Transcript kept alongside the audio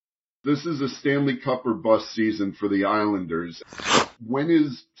This is a Stanley Cup or bust season for the Islanders. When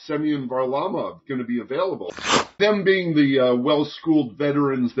is Semyon Varlamov going to be available? Them being the well-schooled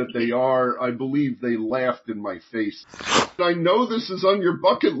veterans that they are, I believe they laughed in my face. I know this is on your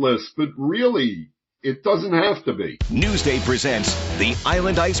bucket list, but really, it doesn't have to be. Newsday presents the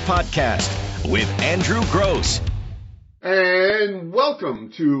Island Ice Podcast with Andrew Gross. And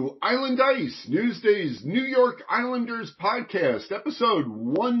welcome to Island Ice, Newsday's New York Islanders podcast, episode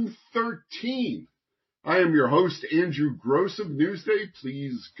 113. I am your host, Andrew Gross of Newsday.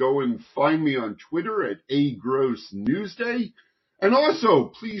 Please go and find me on Twitter at @AGrossNewsday. And also,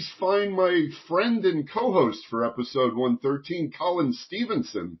 please find my friend and co-host for episode 113, Colin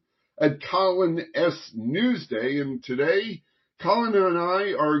Stevenson, at Colin S. Newsday. And today, Colin and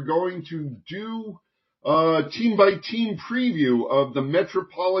I are going to do team-by-team preview of the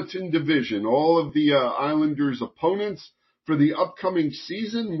Metropolitan Division, all of the Islanders' opponents for the upcoming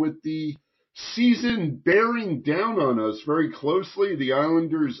season, with the season bearing down on us very closely. The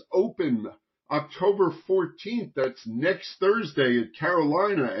Islanders open October 14th, that's next Thursday at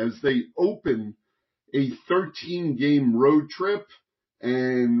Carolina, as they open a 13-game road trip.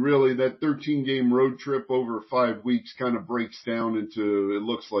 And really, that 13-game road trip over 5 weeks kind of breaks down into, it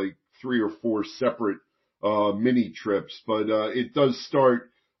looks like, 3 or 4 separate mini trips, but it does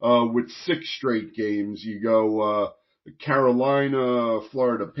start with 6 straight games. You go Carolina,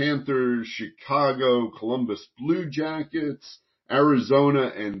 Florida Panthers, Chicago, Columbus Blue Jackets,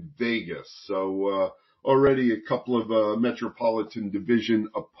 Arizona, and Vegas. So already a couple of Metropolitan Division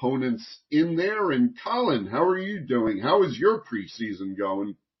opponents in there. And Colin, how are you doing? How is your preseason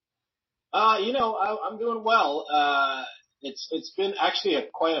going? I'm doing well. It's been actually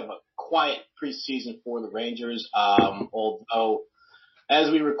quite a quiet preseason for the Rangers. Although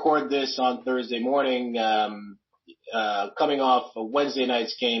as we record this on Thursday morning, coming off a Wednesday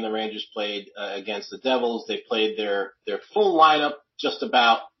night's game, the Rangers played against the Devils. They played their full lineup just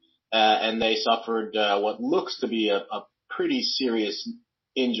about, and they suffered what looks to be a pretty serious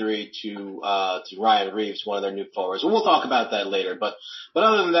injury to Ryan Reeves, one of their new forwards. We'll talk about that later. But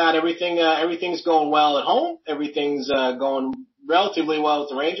other than that, everything's going well at home. Everything's going relatively well with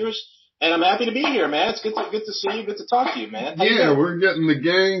the Rangers. And I'm happy to be here, man. It's good to see you. Good to talk to you, man. Yeah, we're getting the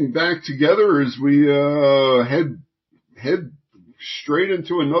gang back together as we head straight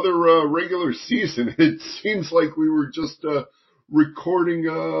into another regular season. It seems like we were just recording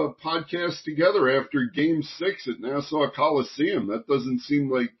a podcast together after Game 6 at Nassau Coliseum. That doesn't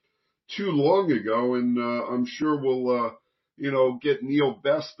seem like too long ago, and I'm sure we'll get Neil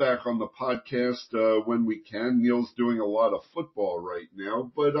Best back on the podcast when we can. Neil's doing a lot of football right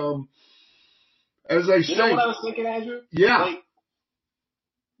now, but as I say, you know what I was thinking, Andrew? Yeah.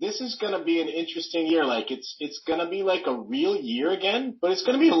 This is going to be an interesting year. It's going to be like a real year again, but it's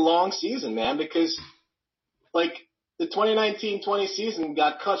going to be a long season, man, because the 2019-20 season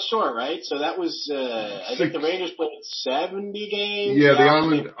got cut short, right? So that was, I think the Rangers played 70 games. Yeah,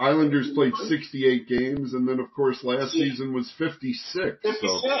 the Islanders played 68 games, and then, of course, last season was 56.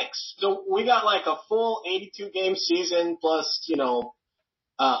 56. So we got like a full 82-game season plus,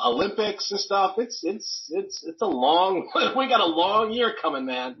 Olympics and stuff. It's a long, we got a long year coming,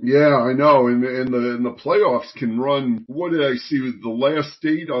 man. Yeah, I know. And the playoffs can run, what did I see? The last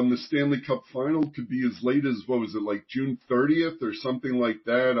date on the Stanley Cup final could be as late as, June 30th or something like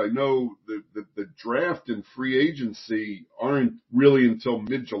that. I know the draft and free agency aren't really until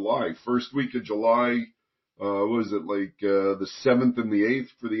mid-July, first week of July. The 7th and the 8th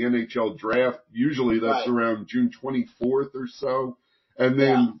for the NHL draft? Usually that's around June 24th or so. And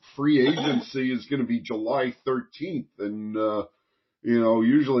then free agency is going to be July 13th. And,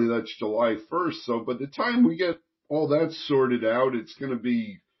 usually that's July 1st. So by the time we get all that sorted out, it's going to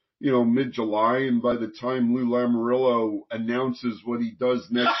be, mid-July. And by the time Lou Lamoriello announces what he does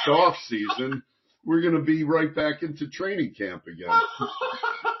next off season, we're going to be right back into training camp again.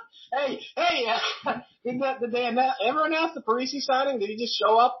 Hey, did they ever announce the Parise signing? Did he just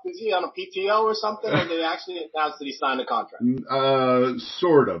show up? Is he on a PTO or something? Or did they actually announce that he signed a contract?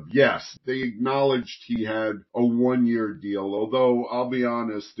 Sort of, yes. They acknowledged he had a 1-year deal, although I'll be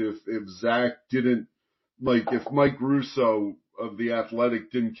honest, if Zach didn't, if Mike Russo of The Athletic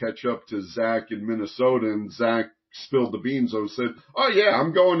didn't catch up to Zach in Minnesota and Zach spilled the beans, I said, oh yeah,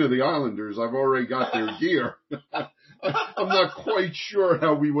 I'm going to the Islanders. I've already got their gear. I'm not quite sure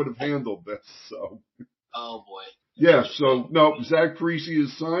how we would have handled this, so. Oh boy. Yeah, so no, Zach Parise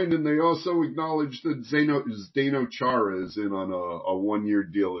is signed, and they also acknowledged that Zdeno Chara is in on a 1-year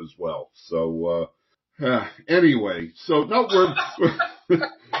deal as well. So, anyway, so no,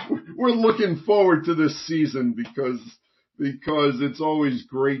 we're looking forward to this season because because it's always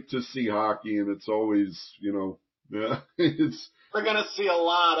great to see hockey, and it's always, we're gonna see a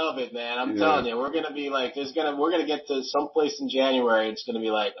lot of it, man. I'm telling you, we're gonna be like, we're gonna get to some place in January. It's gonna be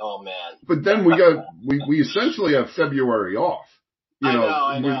like, oh man. But then we essentially have February off, I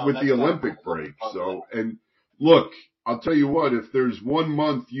know. with That's the Olympic break. So, and look, I'll tell you what, if there's 1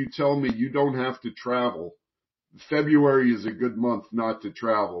 month you tell me you don't have to travel, February is a good month not to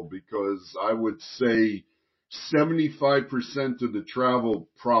travel, because I would say 75% of the travel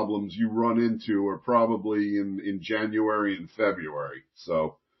problems you run into are probably in January and February.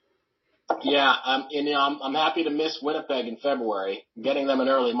 So. Yeah, I'm happy to miss Winnipeg in February, getting them in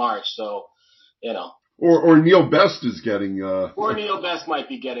early March. So, Or Neil Best is getting. Or Neil Best might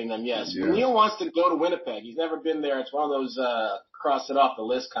be getting them. Yes, yeah. Neil wants to go to Winnipeg. He's never been there. It's one of those cross it off the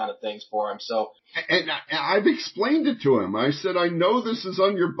list kind of things for him. So. And I've explained it to him. I said, I know this is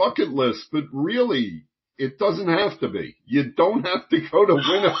on your bucket list, but really, it doesn't have to be. You don't have to go to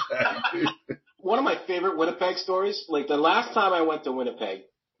Winnipeg. One of my favorite Winnipeg stories, like the last time I went to Winnipeg,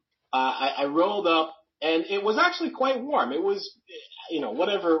 I rolled up, and it was actually quite warm. It was,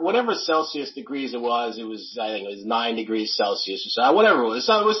 whatever Celsius degrees it was, I think it was 9 degrees Celsius or so, whatever it was.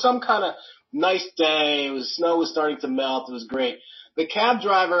 So it was some kind of nice day. Snow was starting to melt. It was great. The cab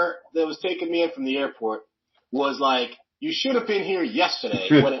driver that was taking me in from the airport was like, you should have been here yesterday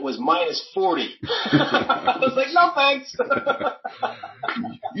when it was minus 40. I was like, no thanks.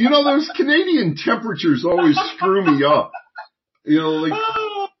 Those Canadian temperatures always screw me up.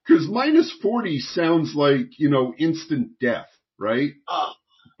 Because minus 40 sounds like, instant death, right?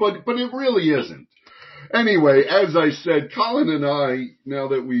 But it really isn't. Anyway, as I said, Colin and I, now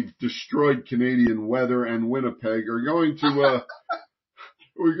that we've destroyed Canadian weather and Winnipeg, are going to,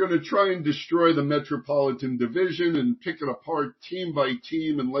 we're going to try and destroy the Metropolitan Division and pick it apart team by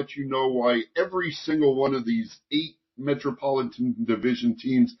team and let you know why every single one of these 8 Metropolitan Division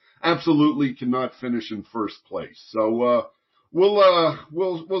teams absolutely cannot finish in first place. So,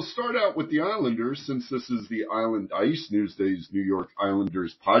 We'll start out with the Islanders, since this is the Island Ice, Newsday's New York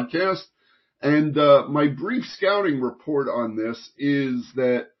Islanders podcast. And my brief scouting report on this is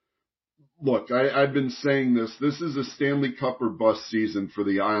that, look, I've been saying this is a Stanley Cup or bust season for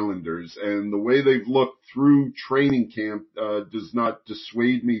the Islanders, and the way they've looked through training camp does not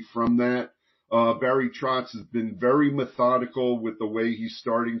dissuade me from that. Barry Trotz has been very methodical with the way he's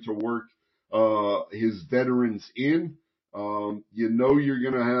starting to work his veterans in. You're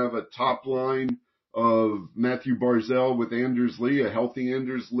going to have a top line of Matthew Barzal with Anders Lee, a healthy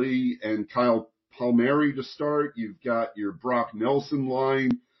Anders Lee, and Kyle Palmieri to start. You've got your Brock Nelson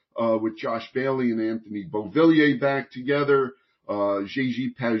line with Josh Bailey and Anthony Beauvillier back together.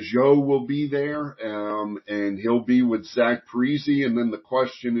 Gigi Pajot will be there, and he'll be with Zach Parise. And then the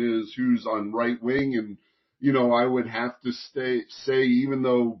question is who's on right wing. And I would have to say, even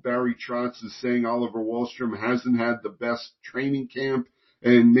though Barry Trotz is saying Oliver Wahlstrom hasn't had the best training camp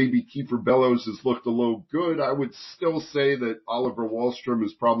and maybe Kiefer Bellows has looked a little good, I would still say that Oliver Wahlstrom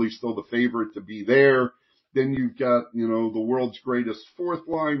is probably still the favorite to be there. Then you've got, the world's greatest fourth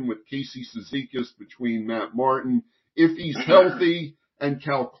line with Casey Cizikas between Matt Martin, if he's healthy, and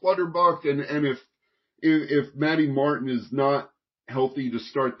Cal Clutterbuck. And if Matty Martin is not healthy to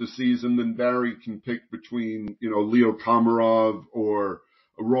start the season, then Barry can pick between, Leo Komarov or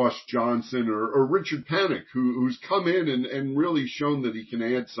Ross Johnson or Richard Panik, who's come in and really shown that he can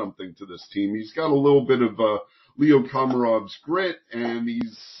add something to this team. He's got a little bit of Leo Komarov's grit, and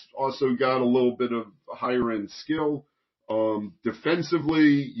he's also got a little bit of higher end skill.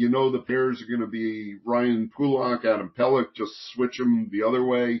 Defensively, the pairs are going to be Ryan Pulock, Adam Pelech, just switch them the other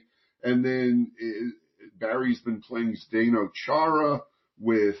way. And then Barry's been playing Zdeno Chara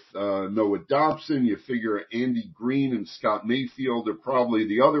with Noah Dobson. You figure Andy Green and Scott Mayfield are probably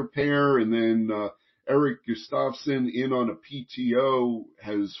the other pair. And then Eric Gustafsson in on a PTO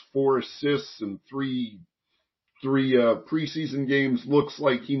has 4 assists and three preseason games. Looks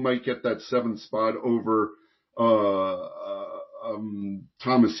like he might get that 7th spot over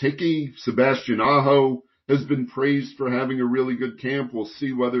Thomas Hickey. Sebastian Aho has been praised for having a really good camp. We'll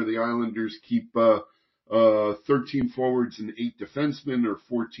see whether the Islanders keep 13 forwards and 8 defensemen, or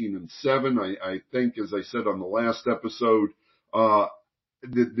 14 and 7. I think, as I said on the last episode,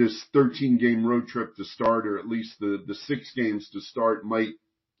 this 13-game road trip to start, or at least the 6 games to start, might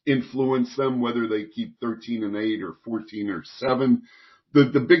influence them, whether they keep 13 and 8 or 14 or 7.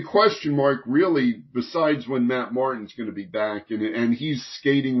 The big question mark, really, besides when Matt Martin's going to be back, and he's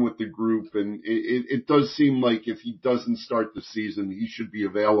skating with the group, and it does seem like if he doesn't start the season, he should be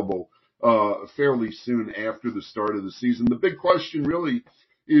available fairly soon after the start of the season. The big question really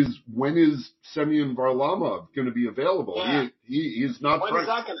is when is Semyon Varlamov going to be available? Yeah. He is not. When is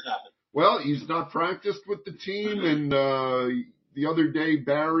that going to happen? Well, he's not practiced with the team, and the other day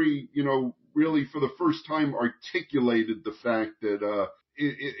Barry, really for the first time articulated the fact that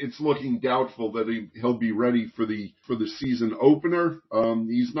it's looking doubtful that he'll be ready for the season opener.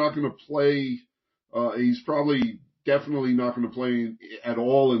 He's not going to play. He's definitely not going to play at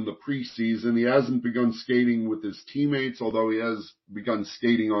all in the preseason. He hasn't begun skating with his teammates, although he has begun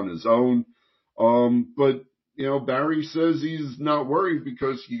skating on his own. But Barry says he's not worried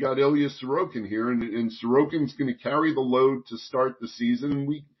because you got Ilya Sorokin here, and Sorokin's going to carry the load to start the season.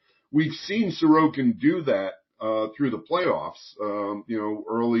 And we've seen Sorokin do that through the playoffs.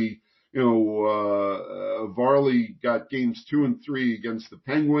 Early, Varley got games 2 and 3 against the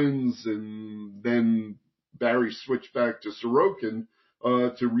Penguins, and then Barry switched back to Sorokin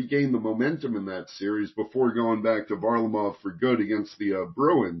to regain the momentum in that series before going back to Varlamov for good against the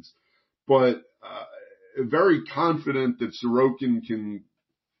Bruins. But very confident that Sorokin can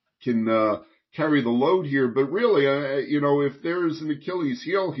carry the load here. But really, if there's an Achilles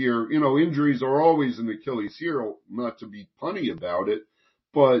heel here, injuries are always an Achilles heel, not to be punny about it.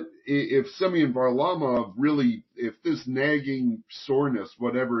 But if Semyon Varlamov really, if this nagging soreness,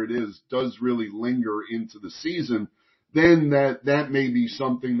 whatever it is, does really linger into the season, then that may be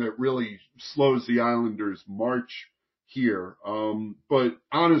something that really slows the Islanders' march here. But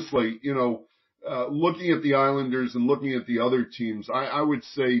honestly, looking at the Islanders and looking at the other teams, I would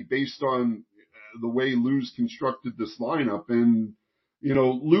say based on the way Lou's constructed this lineup, and,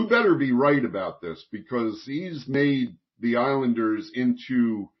 Lou better be right about this because he's made the Islanders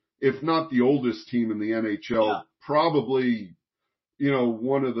into, if not the oldest team in the NHL, probably,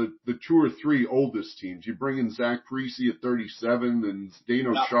 one of the 2 or 3 oldest teams. You bring in Zach Parise at 37 and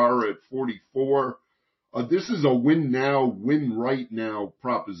Zdeno Chara at 44. This is a win now, win right now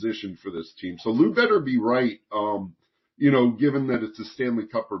proposition for this team. So Lou better be right, given that it's a Stanley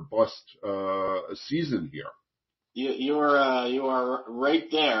Cup or bust season here. You are right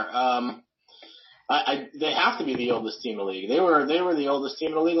there. They have to be the oldest team in the league. They were the oldest team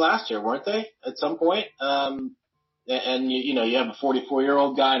in the league last year, weren't they? At some point. And you have a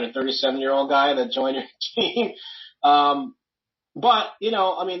 44-year-old guy and a 37-year-old guy that joined your team. But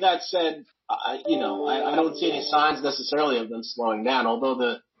that said, I don't see any signs necessarily of them slowing down. Although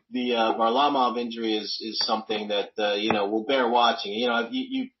the Varlamov injury is something that will bear watching.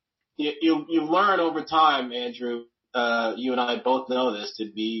 You learn over time, Andrew. You and I both know this, to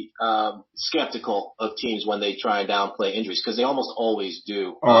be skeptical of teams when they try and downplay injuries, because they almost always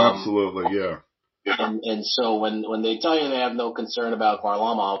do. Oh, absolutely, yeah. And so when they tell you they have no concern about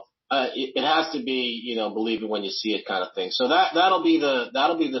Varlamov, it has to be, believe it when you see it kind of thing. So that'll be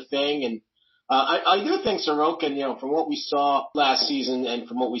the thing. And I do think Sorokin, from what we saw last season and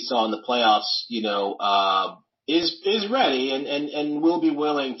from what we saw in the playoffs, is ready and will be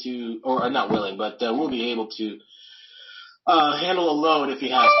willing to, or not willing, but will be able to handle a load if he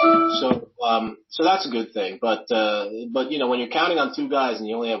has to. So that's a good thing. But when you're counting on 2 guys and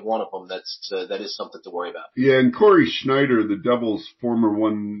you only have one of them, that is something to worry about. Yeah, and Corey Schneider, the Devils' former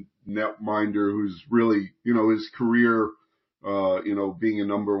one netminder, who's really, his career, being a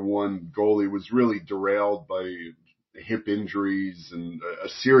number 1 goalie was really derailed by hip injuries and a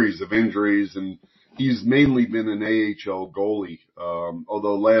series of injuries, and he's mainly been an AHL goalie.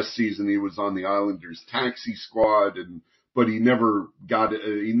 Although last season he was on the Islanders taxi squad, but he never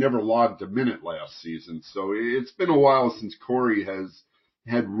logged a minute last season. So it's been a while since Corey has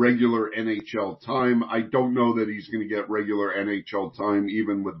had regular NHL time. I don't know that he's going to get regular NHL time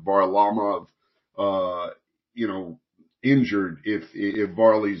even with Varlamov, injured if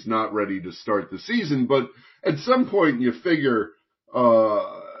Varley's not ready to start the season. But at some point you figure,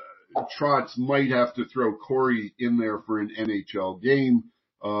 Trotz might have to throw Corey in there for an NHL game,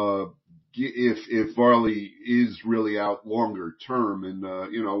 if Varley is really out longer term. And,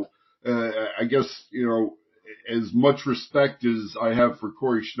 I guess, as much respect as I have for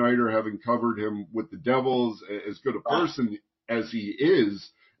Corey Schneider, having covered him with the Devils, as good a person as he is,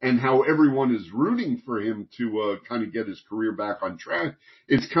 and how everyone is rooting for him to kind of get his career back on track,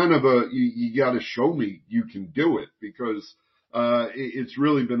 it's kind of you got to show me you can do it, because it's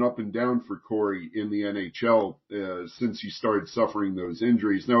really been up and down for Corey in the NHL since he started suffering those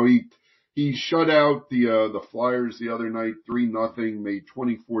injuries. Now he shut out the Flyers the other night 3-0, made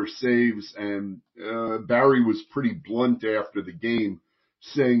 24 saves, and Barry was pretty blunt after the game,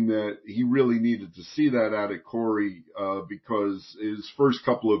 saying that he really needed to see that out of Corey because his first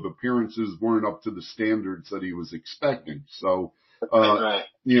couple of appearances weren't up to the standards that he was expecting. So, right.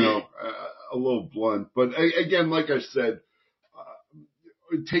 A little blunt. But again, like I said,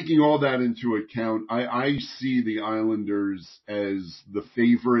 taking all that into account, I see the Islanders as the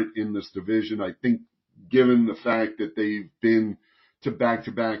favorite in this division. I think given the fact that they've been to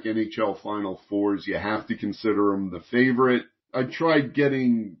back-to-back NHL Final Fours, you have to consider them the favorite. I tried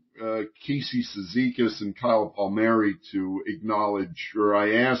getting Casey Cizikas and Kyle Palmieri to acknowledge, or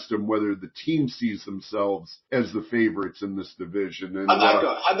I asked them whether the team sees themselves as the favorites in this division. And,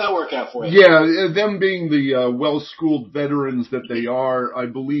 how'd that work out for you? Yeah, them being the well-schooled veterans that they are, I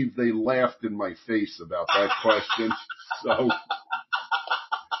believe they laughed in my face about that question. So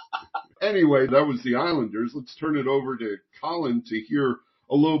anyway, that was the Islanders. Let's turn it over to Colin to hear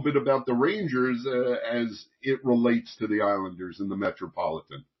a little bit about the Rangers as it relates to the Islanders in the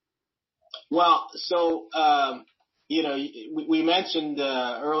Metropolitan. Well, so, we mentioned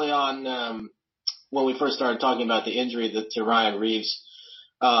early on when we first started talking about the injury to Ryan Reeves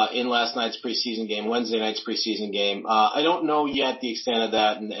in last night's preseason game, Wednesday night's preseason game. I don't know yet the extent of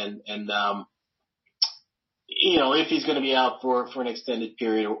that and if he's going to be out for an extended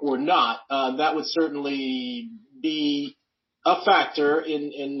period or not. That would certainly be a factor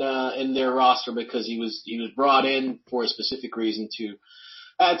in their roster because he was brought in for a specific reason to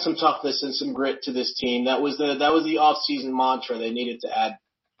add some toughness and some grit to this team. That was the off-season mantra. They needed to add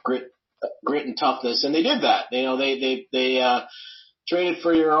grit and toughness, and they did that. They traded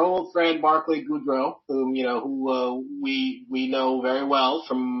for your old friend Barclay Goodrow, who we know very well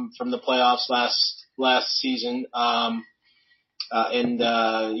from the playoffs last season.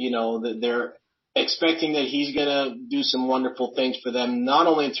 They're expecting that he's going to do some wonderful things for them, not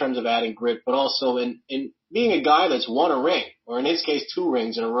only in terms of adding grit, but also in being a guy that's won a ring, or in his case, 2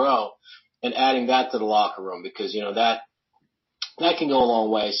 rings in a row, and adding that to the locker room because, that can go a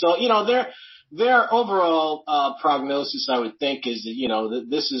long way. So, their overall prognosis, I would think, is that,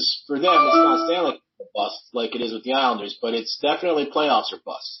 this is, for them, it's not Stanley Cup bust like it is with the Islanders, but it's definitely playoffs or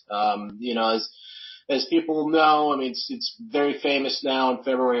bust. As people know, I mean, it's very famous now. In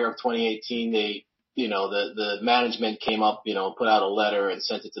February of 2018, the management came up, put out a letter and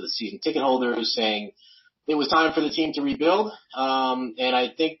sent it to the season ticket holders saying it was time for the team to rebuild. And I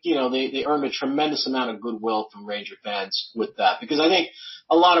think, they earned a tremendous amount of goodwill from Ranger fans with that, because I think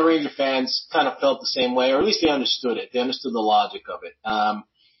a lot of Ranger fans kind of felt the same way, or at least they understood it. They understood the logic of it.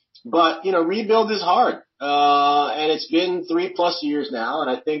 But rebuild is hard. And it's been 3+ years now. And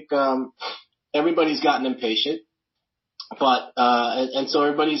I think, everybody's gotten impatient, but and so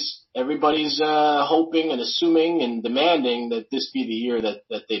everybody's hoping and assuming and demanding that this be the year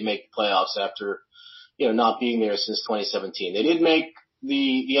that they make the playoffs after not being there since 2017. They did make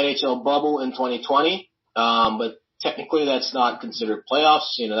the NHL bubble in 2020, but technically that's not considered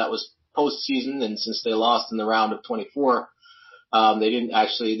playoffs. That was postseason, and since they lost in the round of 24,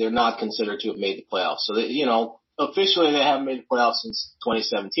 they're not considered to have made the playoffs. So officially they haven't made the playoffs since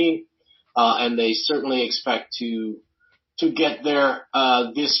 2017. And they certainly expect to get there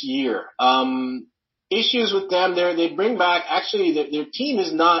this year. Issues with them, they bring back, actually their team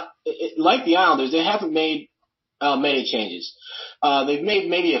is not like the Islanders. They haven't made many changes. They've made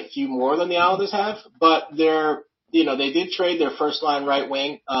maybe a few more than the Islanders have, but they did trade their first line right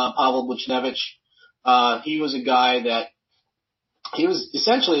wing, Pavel Buchnevich. He was a guy that he was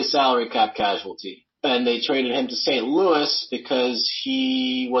essentially a salary cap casualty. And they traded him to St. Louis because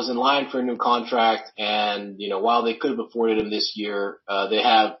he was in line for a new contract. And, while they could have afforded him this year, they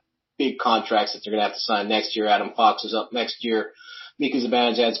have big contracts that they're going to have to sign next year. Adam Fox is up next year. Mika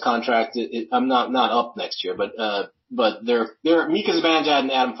Zibanejad's contract, I'm not up next year, but Mika Zibanejad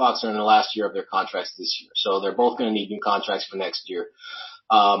and Adam Fox are in the last year of their contracts this year. So they're both going to need new contracts for next year.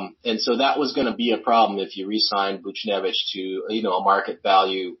 And so that was going to be a problem if you re-signed Buchnevich to, a market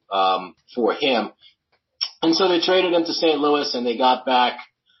value, for him. And so they traded him to St. Louis, and they got back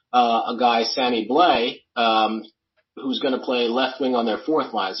a guy, Sammy Blais, who's going to play left wing on their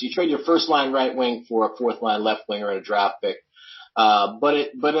fourth line. So you trade your first line right wing for a fourth line left winger and a draft pick. But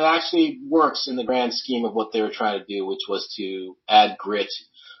it actually works in the grand scheme of what they were trying to do, which was to add grit,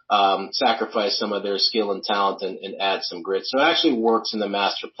 sacrifice some of their skill and talent and add some grit. So it actually works in the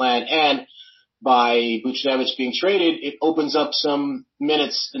master plan. And by Buchnevich being traded, it opens up some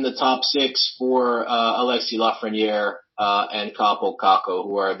minutes in the top 6 for Alexis Lafreniere and Kaapo Kakko,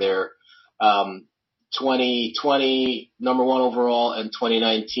 who are their 2020 number 1 overall and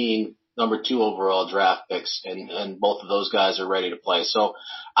 2019 number 2 overall draft picks, and both of those guys are ready to play. So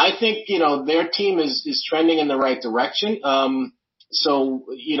I think their team is trending in the right direction. So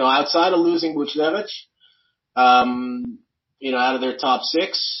outside of losing Buchnevich, out of their top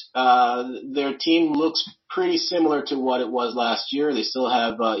 6, their team looks pretty similar to what it was last year. They still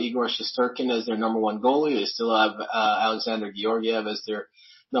have Igor Shesterkin as their number 1 goalie. They still have Alexander Georgiev as their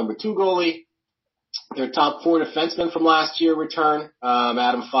number 2 goalie. Their top 4 defensemen from last year return,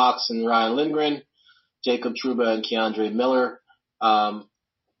 Adam Fox and Ryan Lindgren, Jacob Trouba and Keandre Miller.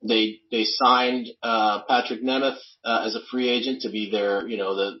 They signed Patrick Nemeth as a free agent to be their,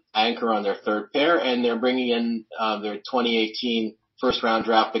 the anchor on their third pair, and they're bringing in their 2018 first-round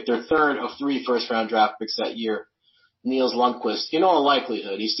draft pick, their third of 3 first-round draft picks that year, Nils Lundkvist. In all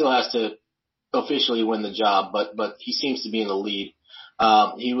likelihood, he still has to officially win the job, but he seems to be in the lead.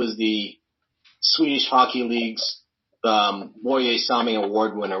 He was the Swedish Hockey League's Boye Sammy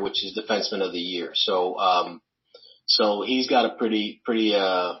Award winner, which is Defenseman of the Year. So he's got a pretty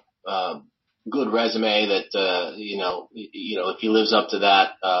good resume that if he lives up to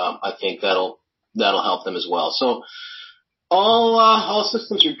that, I think that'll help them as well. So all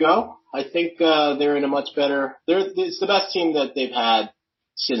systems are go. I think they're in a much better. It's the best team that they've had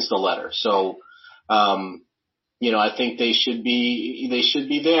since the letter. So I think they should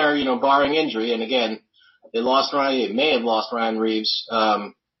be there. Barring injury. And again, they may have lost Ryan Reeves.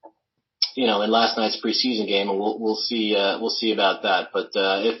 In last night's preseason game, and we'll see about that. But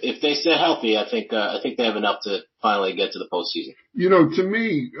if they stay healthy, I think they have enough to finally get to the postseason. To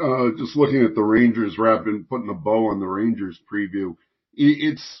me, just looking at the Rangers, putting a bow on the Rangers preview,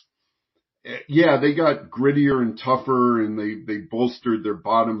 they got grittier and tougher, and they bolstered their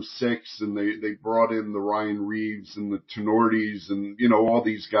bottom 6, and they brought in the Ryan Reeves and the Tenortis and all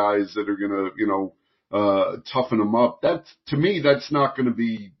these guys that are gonna toughen them up. To me, that's not going to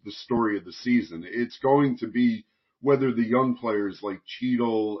be the story of the season. It's going to be whether the young players like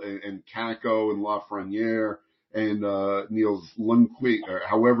Cheadle and Kakko and Lafreniere and Nils Lundkvist, or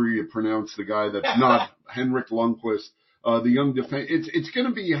however you pronounce the guy that's not Henrik Lundqvist, the young defense. It's going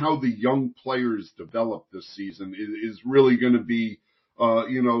to be how the young players develop this season is really going to be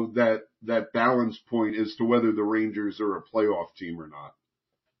that balance point as to whether the Rangers are a playoff team or not.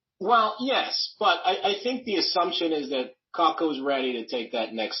 Well, yes, but I think the assumption is that Kakko's ready to take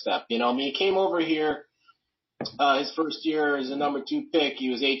that next step. He came over here his first year as a number 2 pick.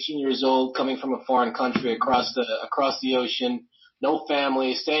 He was 18 years old, coming from a foreign country across the ocean, no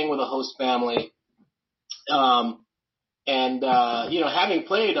family, staying with a host family. Having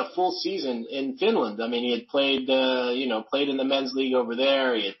played a full season in Finland, he had played in the men's league over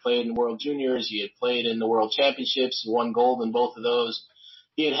there. He had played in World Juniors. He had played in the World Championships, won gold in both of those.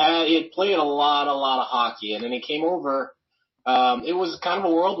 He had played a lot of hockey, and then he came over. It was kind of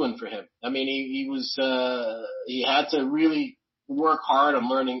a whirlwind for him. He had to really work hard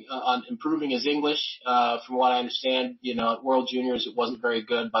on improving his English. From what I understand, at World Juniors, it wasn't very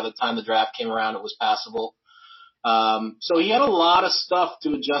good. By the time the draft came around, it was passable. So he had a lot of stuff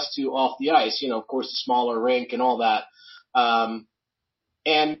to adjust to off the ice, of course, the smaller rink and all that.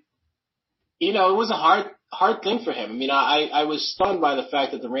 It was a hard thing for him. I was stunned by the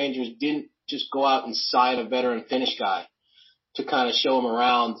fact that the Rangers didn't just go out and sign a veteran Finnish guy to kind of show him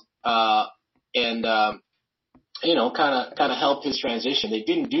around, and kind of help his transition. They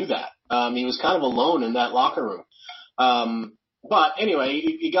didn't do that. He was kind of alone in that locker room. But anyway,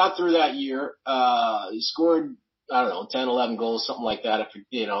 he got through that year. He scored, 10, 11 goals, something like that.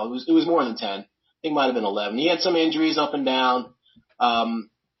 It was more than 10. I think it might have been 11. He had some injuries up and down.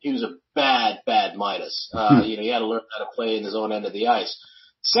 He was a bad Midas. He had to learn how to play in his own end of the ice.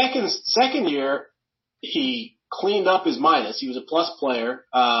 Second year, he cleaned up his minus. He was a plus player.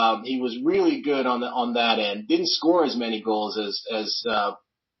 He was really good on that end. Didn't score as many goals as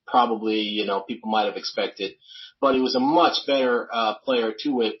probably, people might have expected, but he was a much better player,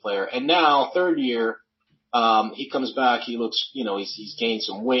 two-way player. And now, third year, he comes back. He looks, he's gained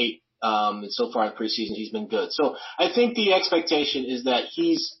some weight. And so far in preseason, he's been good. So I think the expectation is that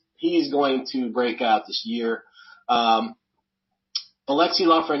he's going to break out this year. Alexis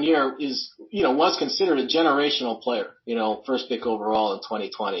Lafreniere was considered a generational player, first pick overall in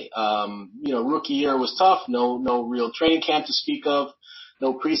 2020. Rookie year was tough. No real training camp to speak of.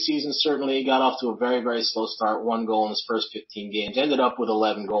 No preseason, certainly. He got off to a very, very slow start. 1 goal in his first 15 games. Ended up with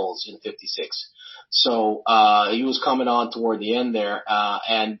 11 goals in 56. So, he was coming on toward the end there.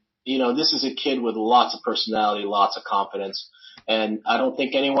 This is a kid with lots of personality, lots of confidence. And I don't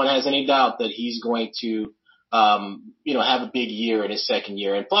think anyone has any doubt that he's going to, have a big year in his second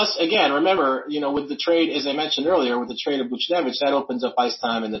year. And plus, again, remember, with the trade, as I mentioned earlier, with the trade of Buchnevich, that opens up ice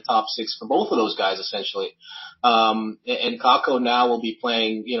time in the top 6 for both of those guys, essentially. And Kakko now will be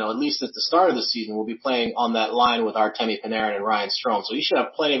playing, at least at the start of the season, will be playing on that line with Artemi Panarin and Ryan Strome. So he should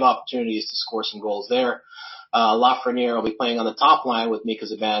have plenty of opportunities to score some goals there. Lafreniere will be playing on the top line with Mika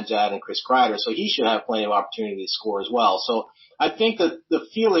Zibanejad and Chris Kreider, so he should have plenty of opportunity to score as well. So I think that the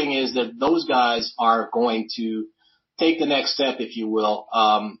feeling is that those guys are going to take the next step, if you will,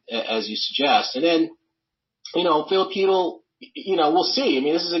 as you suggest. And then, Phil Keedle, we'll see. I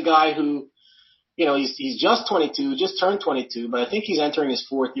mean, this is a guy who, he's just 22, just turned 22, but I think he's entering his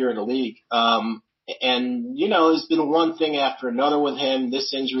fourth year in the league. There's been one thing after another with him,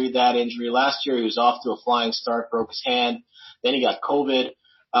 this injury, that injury. Last year he was off to a flying start, broke his hand. Then he got COVID.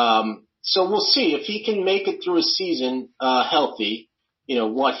 So we'll see if he can make it through a season, healthy,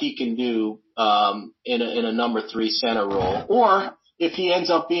 what he can do, in a number 3 center role, or if he ends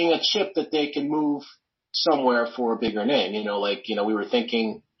up being a chip that they can move somewhere for a bigger name. We were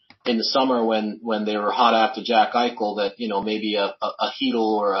thinking in the summer when they were hot after Jack Eichel that, maybe a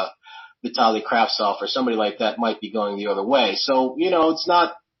Hedl or a Vitaly Kravtsov or somebody like that might be going the other way. So, it's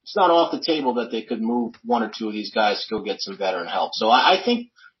not off the table that they could move one or two of these guys to go get some veteran help. So I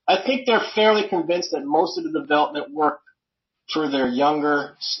think they're fairly convinced that most of the development work for their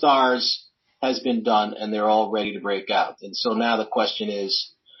younger stars has been done and they're all ready to break out. And so now the question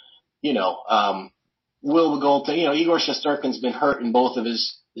is, will the goaltender, Igor Shesterkin's been hurt in both of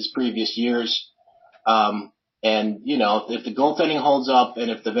his previous years. If the goaltending holds up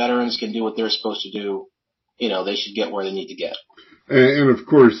and if the veterans can do what they're supposed to do, they should get where they need to get. And of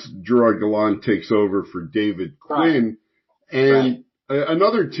course, Gerard Gallant takes over for David Quinn. And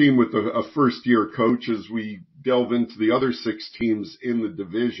another team with a first-year coach as we delve into the other 6 teams in the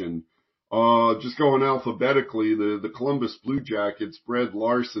division. Just going alphabetically, the Columbus Blue Jackets, Brad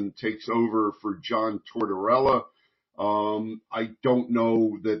Larson takes over for John Tortorella. I don't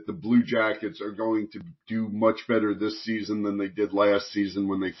know that the Blue Jackets are going to do much better this season than they did last season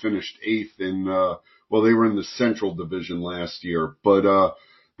when they finished 8th they were in the Central Division last year. But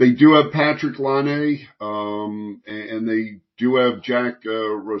they do have Patrick Laine, and they do have Jack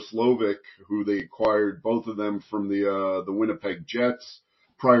Roslovic, who they acquired, both of them from the Winnipeg Jets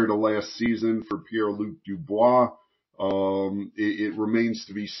prior to last season for Pierre-Luc Dubois. It remains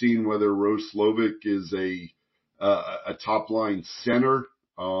to be seen whether Roslovic is a top line center.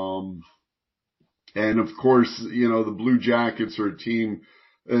 And of course, the Blue Jackets are a team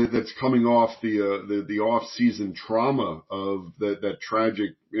that's coming off the off-season trauma of that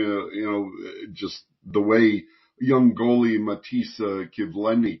tragic, just the way young goalie Matisa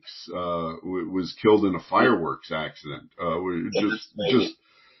Kivlenieks was killed in a fireworks accident.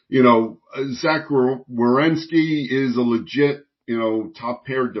 Zach Werenski is a legit, top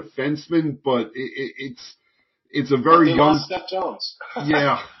pair defenseman, but it's a very young. Steph Jones.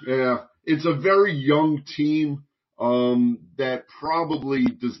 Yeah. It's a very young team that probably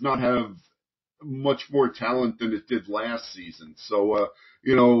does not have much more talent than it did last season. So,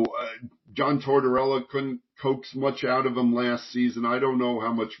 John Tortorella couldn't coax much out of him last season. I don't know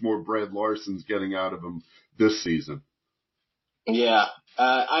how much more Brad Larson's getting out of him this season. Yeah,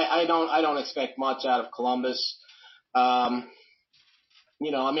 I don't expect much out of Columbus.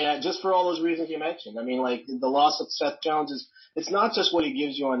 Just for all those reasons you mentioned. I mean, like the loss of Seth Jones it's not just what he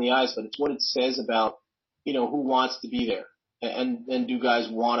gives you on the ice, but it's what it says about, who wants to be there and do guys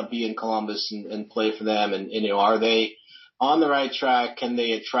want to be in Columbus and play for them? And are they on the right track? Can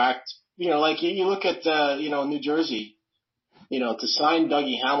they attract, you look at, New Jersey, to sign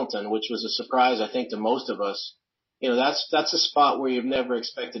Dougie Hamilton, which was a surprise, I think, to most of us. That's a spot where you've never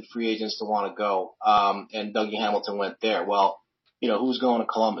expected free agents to want to go. And Dougie Hamilton went there. Well, who's going to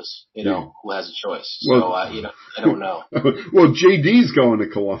Columbus, who has a choice. So, I don't know. Well, JD's going to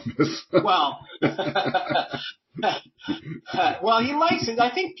Columbus. Well, he likes it.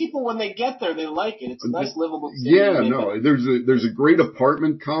 I think people, when they get there, they like it. It's a nice, livable city. Yeah, no, there's a great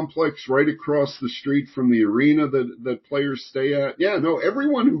apartment complex right across the street from the arena that players stay at. Yeah, no,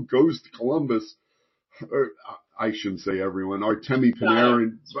 everyone who goes to Columbus, or I shouldn't say everyone, Artemi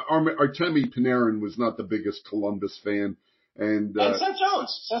Panarin was not the biggest Columbus fan. And Seth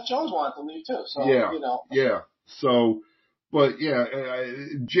Jones wanted to leave too. So, Yeah. So, but yeah,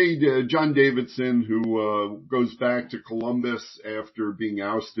 John Davidson, who goes back to Columbus after being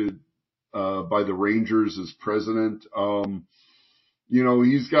ousted by the Rangers as president,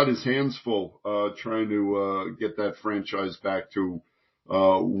 he's got his hands full trying to get that franchise back to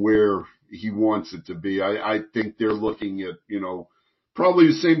where he wants it to be. I think they're looking at, probably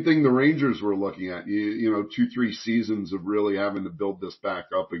the same thing the Rangers were looking at, 2-3 seasons of really having to build this back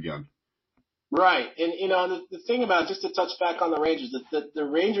up again. Right. And, the thing about, just to touch back on the Rangers, the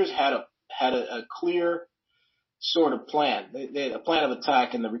Rangers had a clear sort of plan. They had a plan of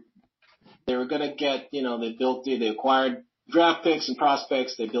attack, and they were going to get, they acquired draft picks and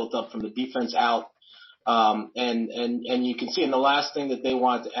prospects. They built up from the defense out. And you can see, and the last thing that they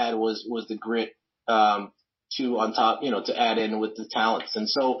wanted to add was the grit, to on top, to add in with the talents. And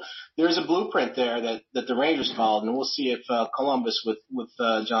so there's a blueprint there that the Rangers followed, and we'll see if Columbus with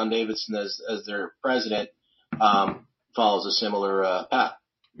John Davidson as their president follows a similar path.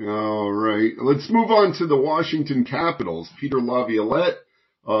 All right. Let's move on to the Washington Capitals. Peter Laviolette,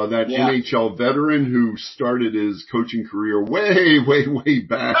 that NHL veteran who started his coaching career way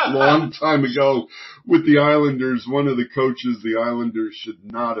back, long time ago with the Islanders. One of the coaches the Islanders should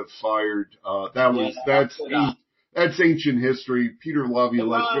not have fired. That's ancient history. Peter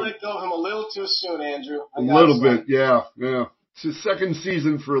Laviolette. I let go of him a little too soon, Andrew. A little bit, yeah. It's his second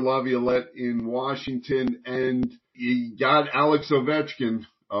season for Laviolette in Washington, and he got Alex Ovechkin.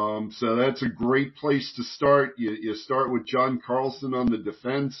 So that's a great place to start. You start with John Carlson on the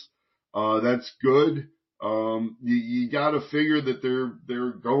defense. That's good. You got to figure that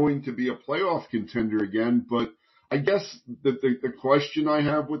they're going to be a playoff contender again. But I guess the question I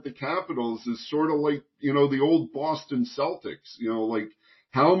have with the Capitals is sort of like, the old Boston Celtics, like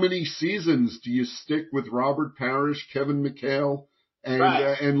how many seasons do you stick with Robert Parrish, Kevin McHale,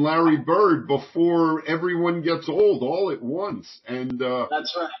 and Larry Bird before everyone gets old all at once? And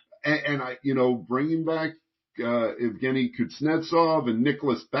that's right. And I, bringing back Evgeny Kuznetsov and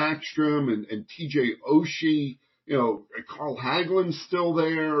Nicholas Backstrom and TJ Oshie, Carl Hagelin's still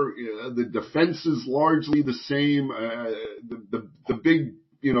there. The defense is largely the same. The big,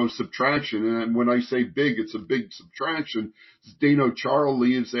 subtraction, and when I say big, it's a big subtraction. Zdeno Chara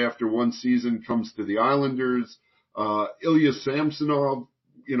leaves after one season, comes to the Islanders. Ilya Samsonov,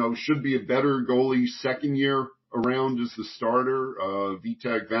 should be a better goalie second year around as the starter.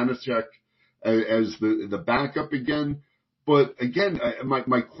 Vitek Vanacek as the backup again. But again,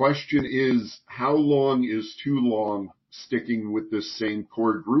 my question is, how long is too long sticking with this same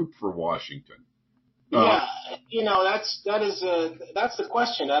core group for Washington? That's the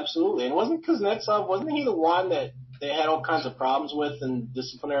question, absolutely. And wasn't he the one that they had all kinds of problems with and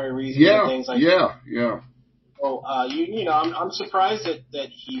disciplinary reasons and things like that? Yeah. So, I'm surprised that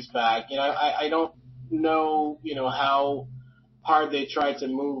he's back. I don't know, long hard they tried to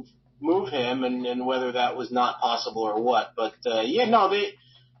move him and whether that was not possible or what. But, as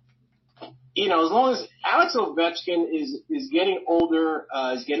long as Alex Ovechkin is getting older,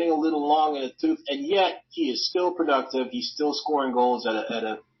 is getting a little long in the tooth, and yet he is still productive. He's still scoring goals at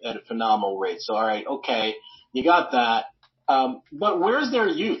a phenomenal rate. So, all right, okay, you got that. But where's their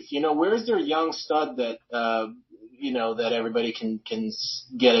youth? Where's their young stud that, that everybody can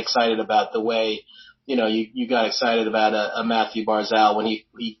get excited about the way, you got excited about a Matthew Barzal when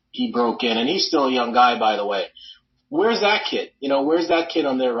he broke in, and he's still a young guy, by the way. Where's that kid? Where's that kid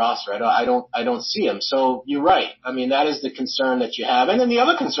on their roster? I don't see him. So you're right. I mean, that is the concern that you have. And then the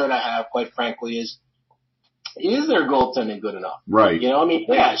other concern I have, quite frankly, is their goaltending good enough? Right.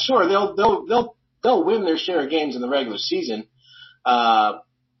 Yeah, sure. They'll win their share of games in the regular season.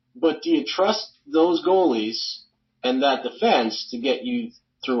 But do you trust those goalies and that defense to get you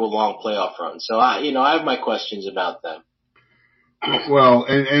through a long playoff run? So I have my questions about them. Well,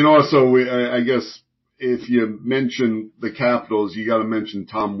 and also I guess if you mention the Capitals, you got to mention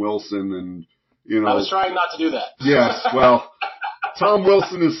Tom Wilson, and I was trying not to do that. Yes, well, Tom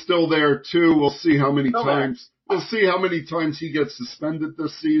Wilson is still there too. We'll see how many times. We'll see how many times he gets suspended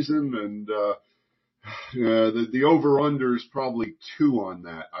this season, and the over/under is probably 2 on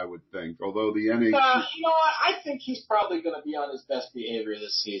that, I would think. Although the NHL, I think he's probably going to be on his best behavior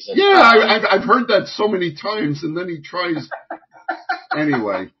this season. Yeah, I've heard that so many times, and then he tries.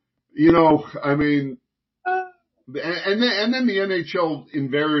 Anyway, I mean. And then the NHL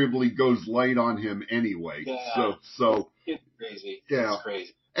invariably goes light on him anyway. Yeah. So it's crazy. Yeah. It's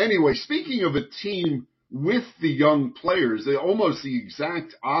crazy. Anyway, speaking of a team with the young players, almost the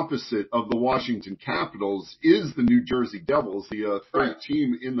exact opposite of the Washington Capitals is the New Jersey Devils, the third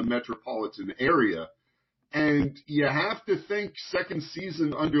team in the metropolitan area. And you have to think second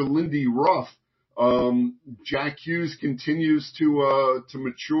season under Lindy Ruff, Jack Hughes continues to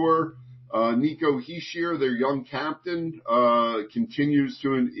mature. Nico Hischier, their young captain, continues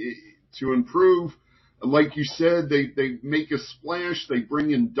to improve. Like you said, they make a splash. They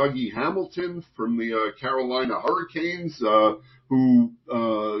bring in Dougie Hamilton from the Carolina Hurricanes, who,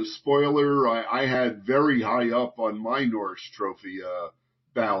 spoiler, I had very high up on my Norris Trophy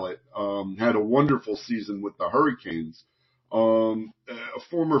ballot. Had a wonderful season with the Hurricanes. A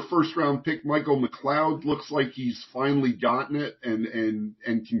former first round pick, Michael McLeod, looks like he's finally gotten it and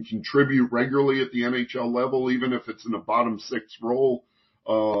can contribute regularly at the NHL level, even if it's in a bottom 6 role.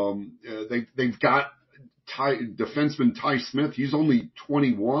 They've got defenseman Ty Smith. He's only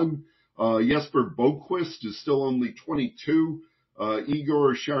 21. Jesper Boquist is still only 22.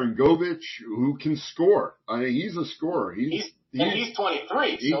 Igor Sharangovich, who can score. I mean, he's a scorer. He's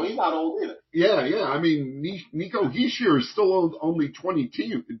 23, so he's not old either. Yeah. I mean, Nico Hischier is still only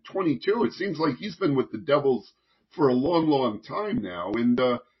 22. It seems like he's been with the Devils for a long, long time now. And,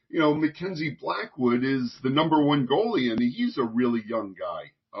 Mackenzie Blackwood is the number one goalie, and he's a really young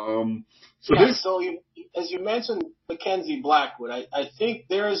guy. So as you mentioned, Mackenzie Blackwood, I think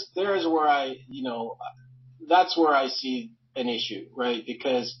there's where that's where I see an issue, right?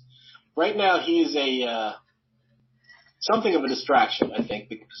 Because right now he is something of a distraction, I think,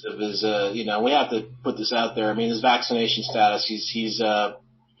 because of his, we have to put this out there. I mean, his vaccination status, he's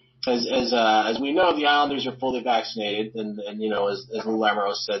as we know, the Islanders are fully vaccinated, and as Lou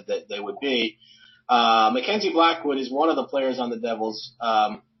Lamoriello said that they would be. Mackenzie Blackwood is one of the players on the Devils,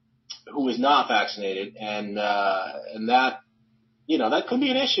 who is not vaccinated, and that, that could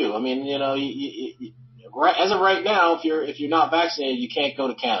be an issue. I mean, as of right now, if you're not vaccinated, you can't go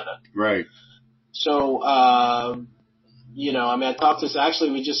to Canada. Right. So, I talked to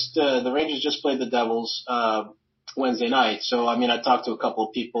the Rangers just played the Devils, Wednesday night. So, I talked to a couple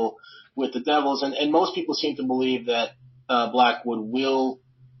of people with the Devils, and most people seem to believe that, Blackwood will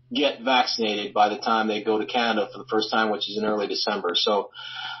get vaccinated by the time they go to Canada for the first time, which is in early December. So,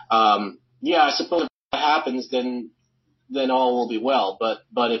 I suppose if that happens, then all will be well.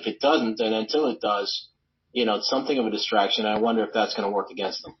 But if it doesn't, and until it does, it's something of a distraction. I wonder if that's going to work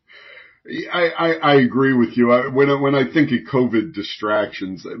against them. I agree with you. When I think of COVID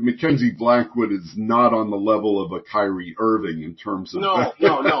distractions, Mackenzie Blackwood is not on the level of a Kyrie Irving in terms of. No,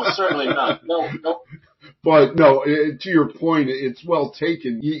 certainly not. No. But no, to your point, it's well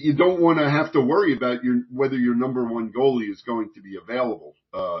taken. You don't want to have to worry about whether your number one goalie is going to be available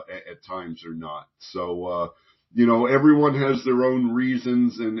at times or not. So everyone has their own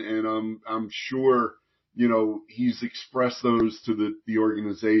reasons, and I'm sure. He's expressed those to the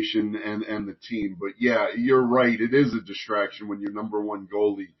organization and the team. But yeah, you're right. It is a distraction when your number one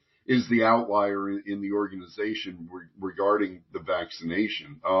goalie is the outlier in the organization regarding the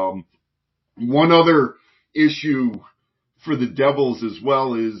vaccination. One other issue for the Devils as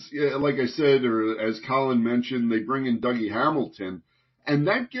well is, like I said, or as Colin mentioned, they bring in Dougie Hamilton, and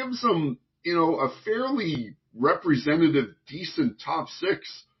that gives them, a fairly representative, decent top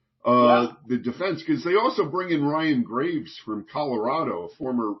six. The defense, because they also bring in Ryan Graves from Colorado, a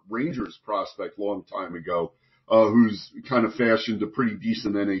former Rangers prospect long time ago, who's kind of fashioned a pretty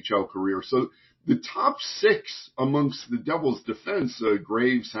decent NHL career. So the top six amongst the Devils defense,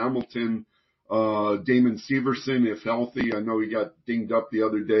 Graves, Hamilton, Damon Severson, if healthy. I know he got dinged up the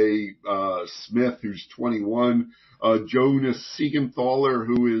other day. Smith, who's 21, Jonas Siegenthaler,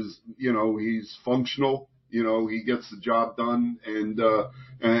 who is, he's functional. He gets the job done, and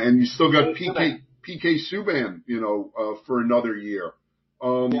you still got PK Subban, for another year.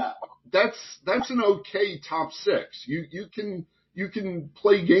 That's an okay top six. You can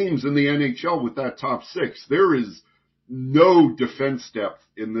play games in the NHL with that top six. There is no defense depth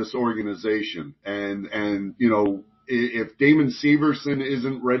in this organization, and if Damon Severson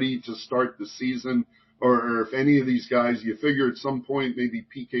isn't ready to start the season, or if any of these guys, you figure at some point maybe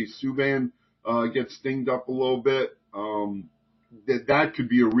PK Subban gets dinged up a little bit, that could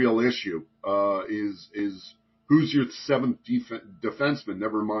be a real issue, is who's your seventh defenseman,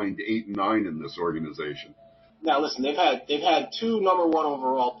 never mind 8 and 9 in this organization. Now listen, they've had 2 number 1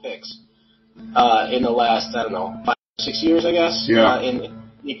 overall picks, in the last, 5-6 years, I guess, in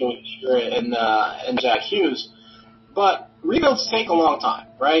Nico Hischier and Jack Hughes, but rebuilds take a long time,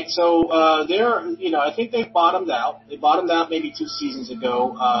 right? So, I think they've bottomed out. They bottomed out maybe 2 seasons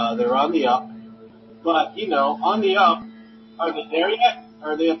ago. They're on the up. But, on the up, are they there yet?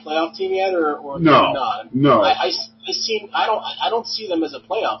 Are they a playoff team yet, or no, not? No. I don't see them as a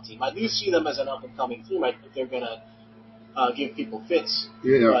playoff team. I do see them as an up-and-coming team. I think they're going to give people fits.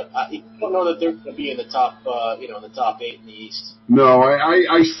 Yeah. But I don't know that they're going to be in the top, in the top 8 in the East. No,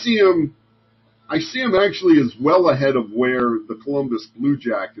 I see them. I see them actually as well ahead of where the Columbus Blue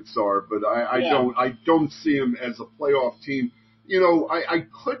Jackets are, but I don't see them as a playoff team. I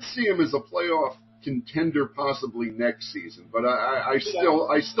could see them as a playoff contender possibly next season, but I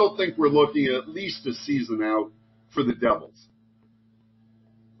still think we're looking at least a season out for the Devils.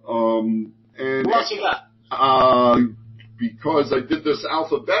 And who else you got? Because I did this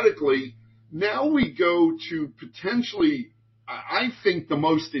alphabetically, now we go to potentially, I think, the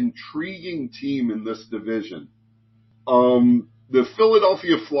most intriguing team in this division. The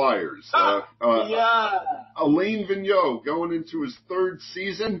Philadelphia Flyers. Alain Vigneault going into his 3rd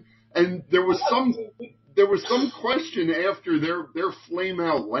season. And there was there was some question after their flame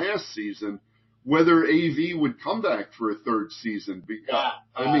out last season whether AV would come back for a third season. Because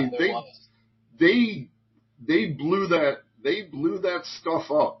I mean, they blew that stuff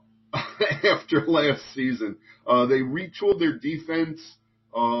up after last season. They retooled their defense.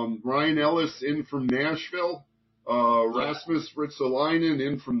 Ryan Ellis in from Nashville, Rasmus Ristolainen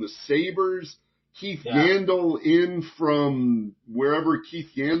in from the Sabres, Keith Yandel in from wherever Keith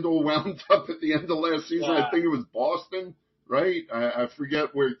Yandel wound up at the end of last season. I think it was Boston, right? I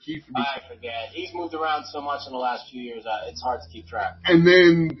forget where Keith. I forget. He's moved around so much in the last few years, it's hard to keep track. And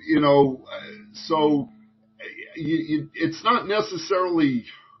then, so it's not necessarily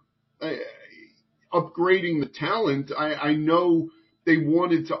upgrading the talent. I know they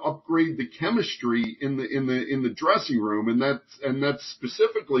wanted to upgrade the chemistry in the dressing room, and that's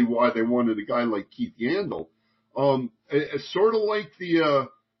specifically why they wanted a guy like Keith Yandel. It's sort of like the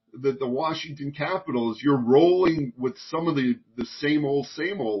Washington Capitals. You're rolling with some of the same old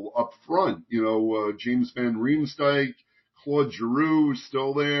up front. James Van Riemsdyk, Claude Giroux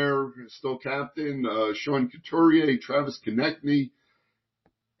still there, still captain. Sean Couturier, Travis Konechny.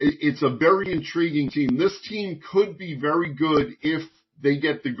 It's a very intriguing team. This team could be very good if they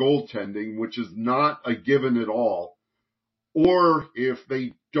get the goaltending, which is not a given at all, or if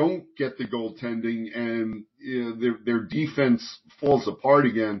they don't get the goaltending and their defense falls apart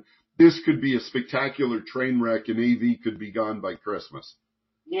again. This could be a spectacular train wreck, and AV could be gone by Christmas.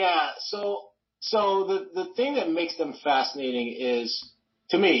 Yeah. So the thing that makes them fascinating is,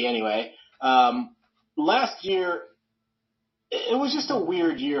 to me anyway, last year, it was just a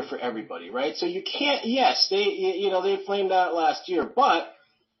weird year for everybody, right? So you can't, they flamed out last year, but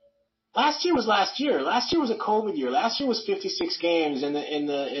last year was last year. Last year was a COVID year. Last year was 56 games in the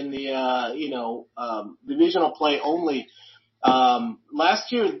divisional play only.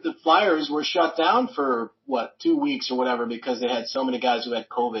 Last year the Flyers were shut down for 2 weeks or whatever because they had so many guys who had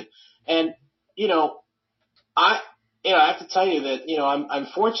COVID. And, I have to tell you that, I'm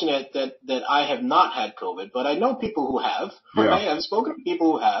fortunate that I have not had COVID, but I know people who have. Right? I've spoken to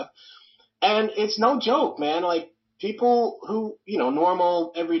people who have. And it's no joke, man. Like, people who,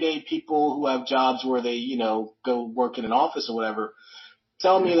 normal, everyday people who have jobs where they, go work in an office or whatever,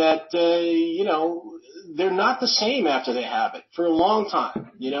 tell me that, they're not the same after they have it for a long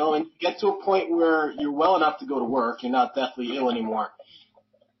time, and get to a point where you're well enough to go to work. You're not deathly ill anymore,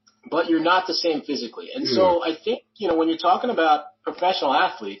 but you're not the same physically. And so I think, when you're talking about professional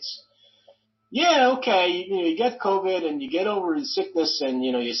athletes, you get COVID and you get over the sickness and,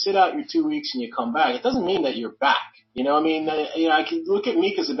 you sit out your 2 weeks and you come back. It doesn't mean that you're back. I can look at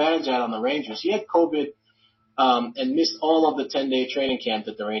Mika Zibanejad on the Rangers. He had COVID, and missed all of the 10-day training camp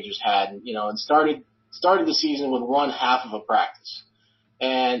that the Rangers had, and started the season with one half of a practice.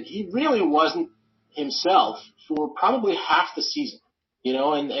 And he really wasn't himself for probably half the season,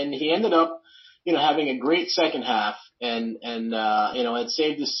 and he ended up, having a great second half and had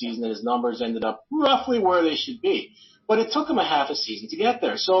saved the season, and his numbers ended up roughly where they should be. But it took him a half a season to get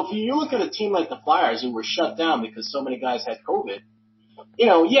there. So if you look at a team like the Flyers, who were shut down because so many guys had COVID,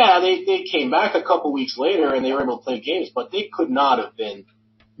 they came back a couple weeks later and they were able to play games, but they could not have been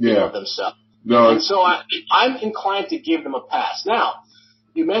themselves. No. And so I'm inclined to give them a pass. Now,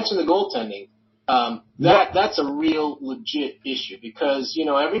 you mentioned the goaltending. That's a real legit issue because,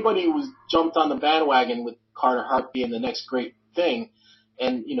 everybody was jumped on the bandwagon with Carter Hart being the next great thing.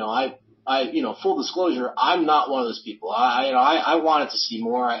 And, full disclosure, I'm not one of those people. I wanted to see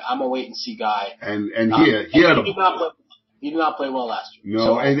more. I'm a wait and see guy. And he did not play well last year. No,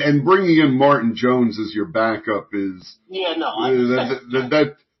 so, and bringing in Martin Jones as your backup is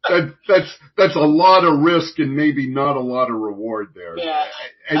that's a lot of risk and maybe not a lot of reward there. Yeah,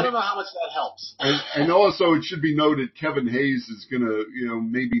 I don't know how much that helps. And also, it should be noted, Kevin Hayes is gonna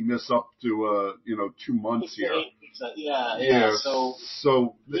maybe miss up to 2 months here. Yeah. So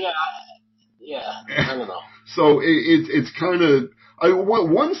I don't know. So it's kind of.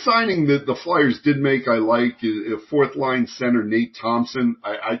 One signing that the Flyers did make I like is fourth line center Nate Thompson.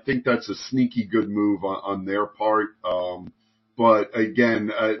 I think that's a sneaky good move on their part. But again,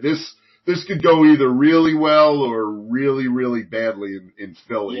 this could go either really well or really, really badly in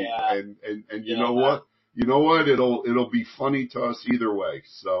Philly. Yeah. And you know what? You know what? It'll be funny to us either way.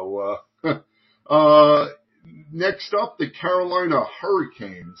 So, next up, the Carolina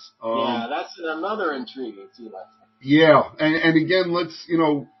Hurricanes. That's another intriguing team, I think. Yeah, and again,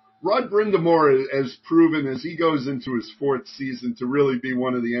 Rod Brind'Amour has proven as he goes into his fourth season to really be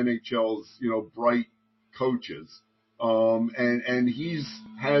one of the NHL's, bright coaches. And he's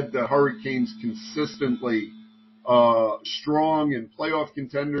had the Hurricanes consistently, strong and playoff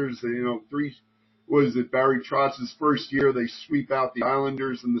contenders, was it Barry Trotz's first year, they sweep out the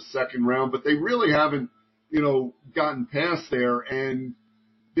Islanders in the second round, but they really haven't, gotten past there. And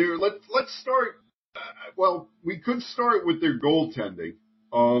let's start. Well, we could start with their goaltending,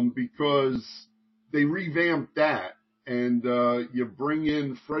 because they revamped that, and you bring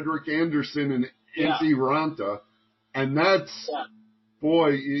in Frederik Andersen and Antti Raanta, and that's, boy,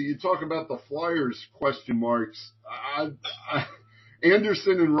 you talk about the Flyers question marks.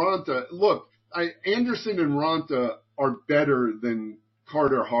 Andersen and Raanta, look, Andersen and Raanta are better than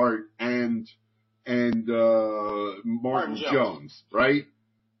Carter Hart and Martin Jones, right?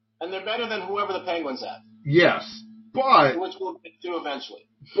 And they're better than whoever the Penguins have. Yes, but which we'll get to eventually.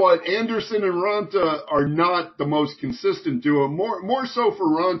 But Andersen and Raanta are not the most consistent duo. More so for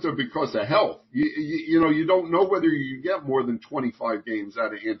Raanta because of health. You don't know whether you get more than 25 games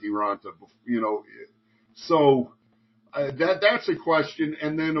out of Antti Raanta. So that's a question.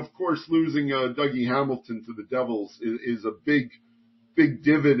 And then of course losing Dougie Hamilton to the Devils is a big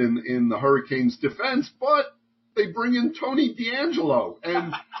divot in the Hurricanes' defense. But they bring in Tony DeAngelo,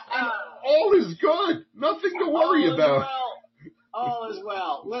 and all is good. Nothing to worry about. All is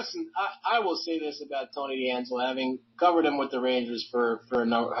well. Listen, I will say this about Tony DeAngelo, having covered him with the Rangers for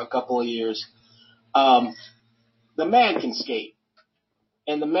a couple of years. The man can skate,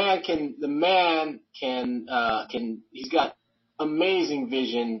 and the man can. He's got amazing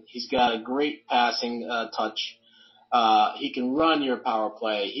vision. He's got a great passing touch. He can run your power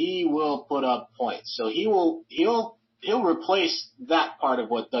play. He will put up points. So he'll replace that part of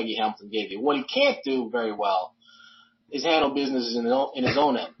what Dougie Hamilton gave you. What he can't do very well is handle business in his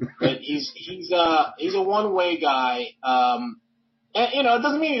own end. Right? He's a one-way guy. And it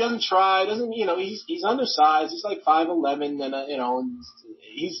doesn't mean he doesn't try. It doesn't, he's undersized. He's like 5'11", and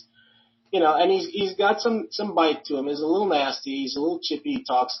he's got some bite to him. He's a little nasty. He's a little chippy. He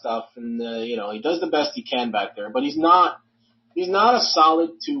talks stuff, and he does the best he can back there. But he's not a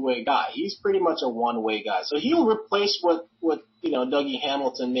solid two-way guy. He's pretty much a one-way guy. So he'll replace what Dougie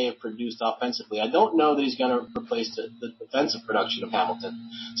Hamilton may have produced offensively. I don't know that he's going to replace the defensive production of Hamilton.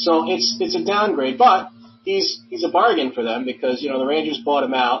 So it's a downgrade, but he's a bargain for them because the Rangers bought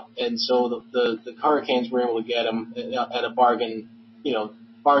him out, and so the Hurricanes were able to get him at a bargain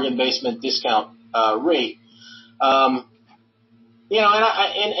basement discount rate. And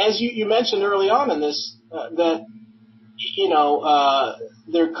as you mentioned early on in this, that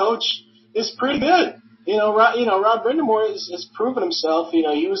their coach is pretty good. Rod Brind'Amour has proven himself. He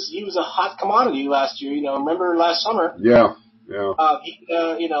was a hot commodity last year. Remember last summer? Yeah.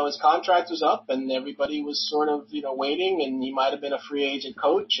 His contract was up, and everybody was sort of waiting, and he might have been a free agent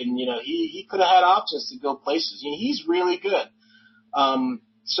coach, and he could have had options to go places. He's really good.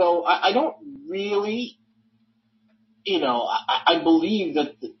 So I don't really, I believe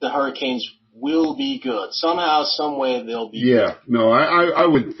that the Hurricanes will be good. Somehow, some way they'll be good. Yeah, no, I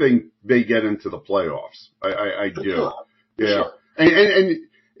would think they get into the playoffs. I do. Sure. Yeah. Sure. And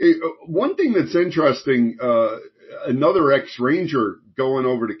one thing that's interesting, another ex-Ranger going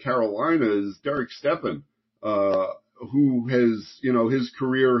over to Carolina is Derek Stepan, who has, his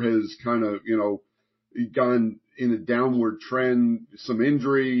career has kind of, gone in a downward trend, some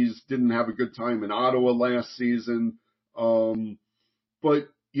injuries, didn't have a good time in Ottawa last season. But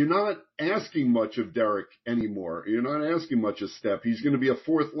you're not asking much of Derek anymore. You're not asking much of Step. He's going to be a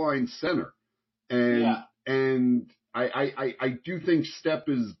fourth line center. And I do think Step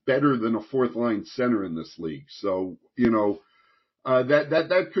is better than a fourth line center in this league. So,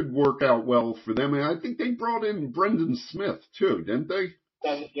 that could work out well for them. And I think they brought in Brendan Smith too, didn't they?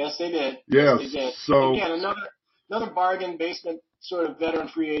 Yes, they did. Yes. They did. So again, another bargain basement sort of veteran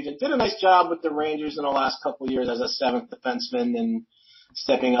free agent. Did a nice job with the Rangers in the last couple of years as a seventh defenseman and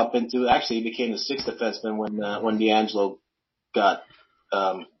stepping up into, actually he became the sixth defenseman when DeAngelo got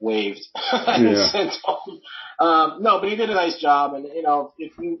waived and sent home. No, but he did a nice job, and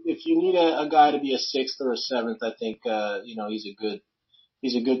if you need a guy to be a sixth or a seventh, I think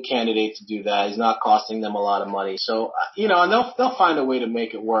he's a good candidate to do that. He's not costing them a lot of money, so and they'll find a way to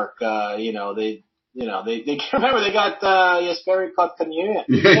make it work. They remember they got Jesperi Kotkaniemi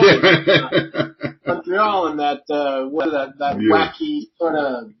Montreal in that wacky sort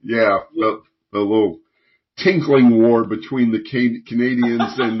of the little tinkling war between the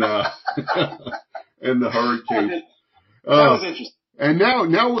Canadians and and the Hurricanes. That was interesting. And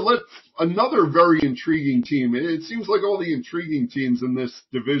now let's another very intriguing team. It seems like all the intriguing teams in this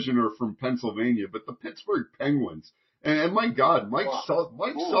division are from Pennsylvania, but the Pittsburgh Penguins. And my God, Mike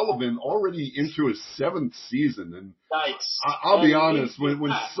Ooh. Sullivan already into his 7th season. And Nice. I'll be honest,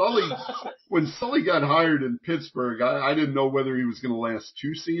 when Sully got hired in Pittsburgh, I didn't know whether he was going to last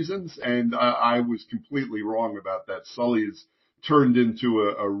 2 seasons, and I was completely wrong about that. Sully has turned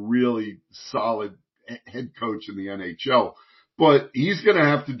into a really solid head coach in the NHL. But he's going to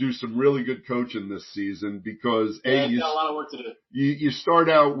have to do some really good coaching this season because he's got a lot of work to do. You start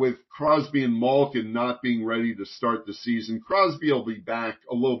out with Crosby and Malkin not being ready to start the season. Crosby will be back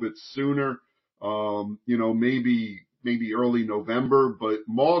a little bit sooner, maybe early November, but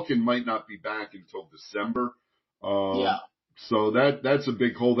Malkin might not be back until December. So that's a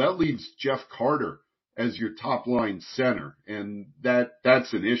big hole. That leaves Jeff Carter as your top line center, and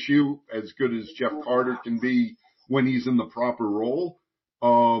that's an issue. As good as Jeff Carter can be when he's in the proper role,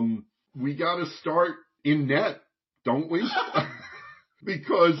 we got to start in net, don't we?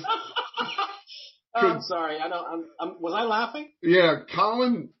 Because I'm sorry, I know. Was I laughing? Yeah,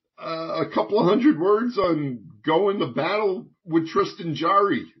 Colin, a couple of 100 words on going to battle with Tristan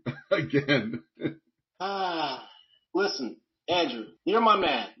Jarry again. Listen, Andrew, you're my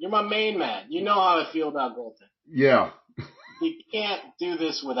man. You're my main man. You know how I feel about goaltending. Yeah. You can't do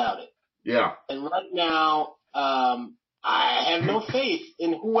this without it. Yeah. And right now, I have no faith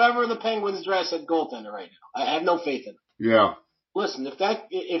in whoever the Penguins dress at goaltender right now. I have no faith in him. Yeah. Listen,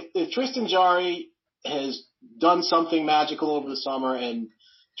 if Tristan Jarry has done something magical over the summer and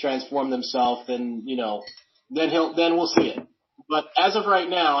transformed himself, then then we'll see it. But as of right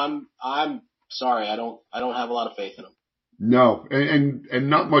now, I'm sorry, I don't have a lot of faith in him. No, and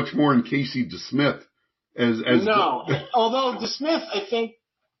not much more in Casey DeSmith no. Although DeSmith, I think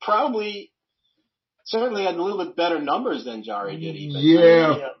certainly had a little bit better numbers than Jarry did.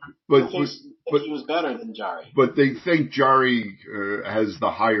 But he was better than Jarry. But they think Jarry has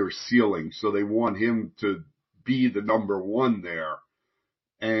the higher ceiling, so they want him to be the number one there.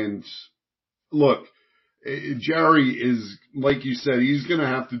 And look, Jarry is, like you said, he's going to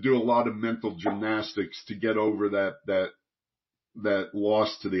have to do a lot of mental gymnastics to get over that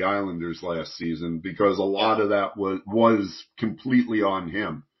loss to the Islanders last season, because a lot of that was completely on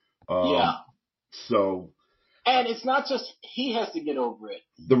him. So, and it's not just he has to get over it.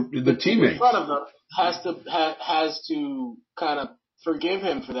 The teammates in front of him has to kind of forgive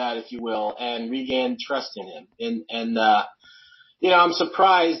him for that, if you will, and regain trust in him. And I'm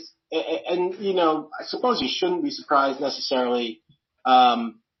surprised, and I suppose you shouldn't be surprised necessarily,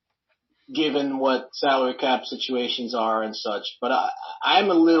 given what salary cap situations are and such. But I'm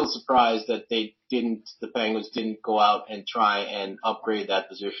a little surprised that the Penguins didn't go out and try and upgrade that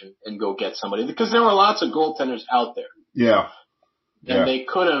position and go get somebody, because there were lots of goaltenders out there. Yeah. And they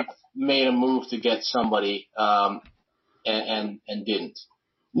could have made a move to get somebody, and didn't.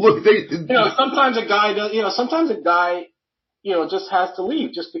 Look, sometimes a guy just has to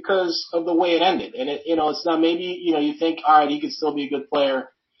leave just because of the way it ended. And it's not, maybe, you think, all right, he could still be a good player.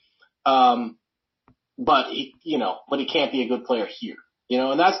 But he can't be a good player here,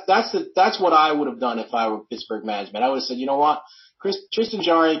 and that's what I would have done if I were Pittsburgh management. I would have said, you know what, Tristan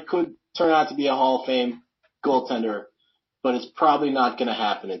Jarry could turn out to be a Hall of Fame goaltender, but it's probably not going to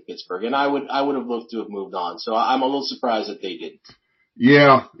happen in Pittsburgh. And I would have looked to have moved on. So I'm a little surprised that they didn't.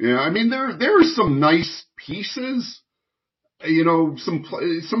 Yeah. I mean, there are some nice pieces.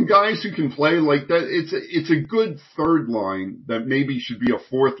 Some guys who can play like that. It's a good third line that maybe should be a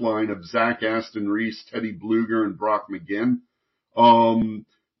fourth line of Zach Aston Reese, Teddy Bluger, and Brock McGinn.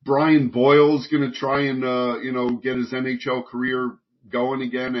 Brian Boyle's going to try and, get his NHL career going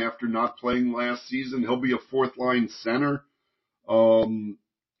again after not playing last season. He'll be a fourth line center.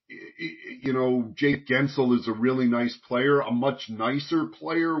 Jake Gensel is a really nice player, a much nicer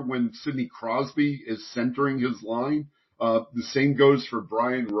player when Sidney Crosby is centering his line. The same goes for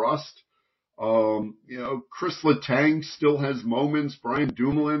Brian Rust. Chris Letang still has moments. Brian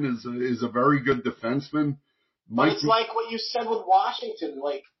Dumoulin is a very good defenseman. But it's like what you said with Washington.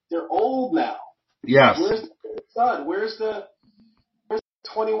 Like, they're old now. Yes. Where's the son? Where's the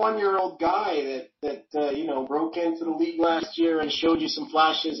 21-year-old guy that broke into the league last year and showed you some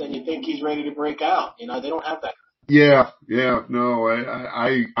flashes, and you think he's ready to break out? They don't have that. Yeah. No,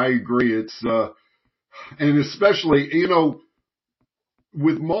 I agree. It's and especially,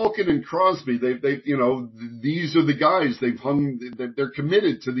 with Malkin and Crosby, they've these are the guys they're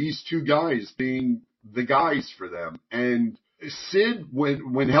committed to, these two guys being the guys for them. And Sid,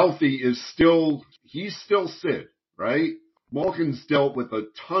 when healthy, he's still Sid, right? Malkin's dealt with a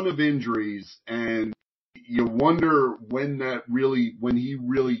ton of injuries, and you wonder when he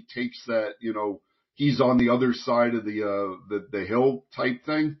really takes that, he's on the other side of the hill type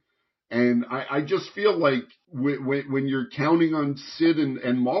thing. And I just feel like when you're counting on Sid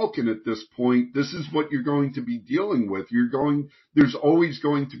and Malkin at this point, this is what you're going to be dealing with. There's always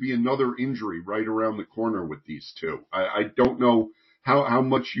going to be another injury right around the corner with these two. I don't know how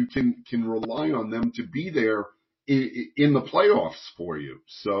much you can rely on them to be there in the playoffs for you.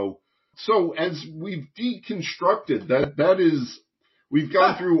 So as we've deconstructed that is, we've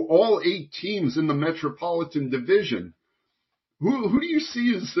gone through all 8 teams in the Metropolitan Division. Who do you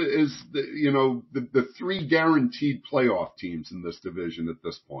see as the 3 guaranteed playoff teams in this division at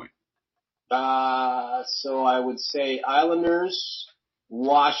this point? So I would say Islanders,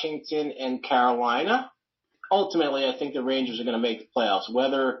 Washington, and Carolina. Ultimately, I think the Rangers are going to make the playoffs.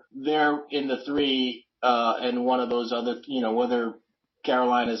 Whether they're in the 3 and one of those other, whether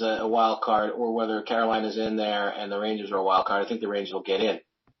Carolina's a wild card or whether Carolina's in there and the Rangers are a wild card, I think the Rangers will get in.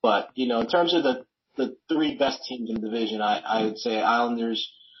 But, in terms of the 3 best teams in the division, I would say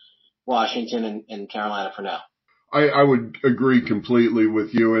Islanders, Washington, and Carolina for now. I would agree completely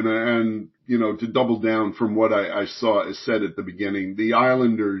with you. And to double down from what I said at the beginning, the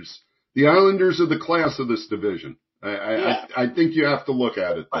Islanders are the class of this division. I think you have to look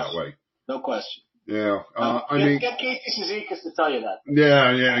at it that way. No question. Yeah. Get Casey Cizikas to tell you that.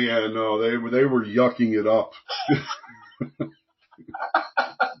 Yeah. No, they were yucking it up.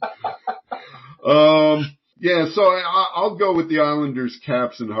 So I'll go with the Islanders,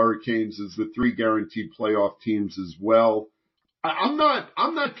 Caps, and Hurricanes as the 3 guaranteed playoff teams as well. I'm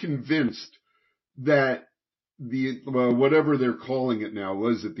not convinced that whatever they're calling it now,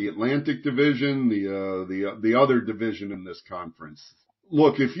 was it the Atlantic Division, the other division in this conference?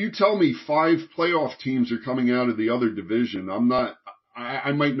 Look, if you tell me 5 playoff teams are coming out of the other division,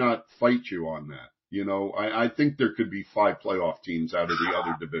 I might not fight you on that. I think there could be 5 playoff teams out of the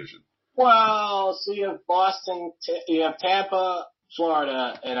other division. Well, so you have Boston, you have Tampa,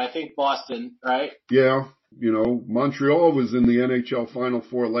 Florida, and I think Boston, right? Yeah. Montreal was in the NHL Final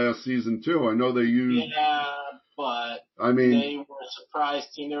Four last season too. I know they used. Yeah, but they were a surprise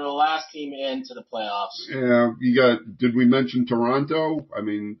team. They were the last team into the playoffs. Yeah, did we mention Toronto? I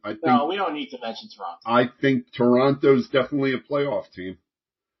think. No, we don't need to mention Toronto. I think Toronto's definitely a playoff team.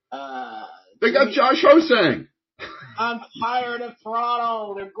 They got Josh Ho-Sang. I'm tired of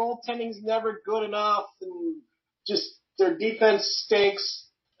Toronto. Their goaltending's never good enough, and just their defense stinks.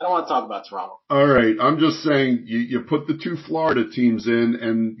 I don't want to talk about Toronto. All right, I'm just saying you put the 2 Florida teams in,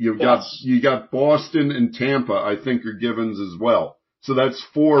 and you got Boston and Tampa. I think are givens as well. So that's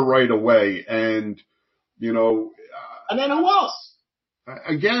 4 right away, and and then who else?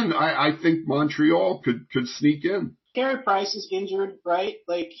 Again, I think Montreal could sneak in. Carey Price is injured, right?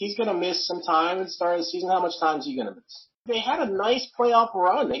 Like, he's going to miss some time at the start of the season. How much time is he going to miss? They had a nice playoff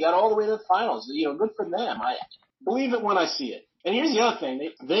run. They got all the way to the finals. Good for them. I believe it when I see it. And here's the other thing.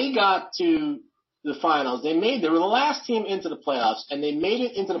 They got to the finals. They were the last team into the playoffs, and they made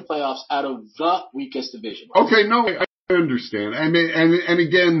it into the playoffs out of the weakest division. Okay, no, I understand. And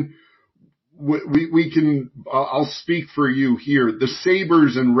again, we can, I'll speak for you here. The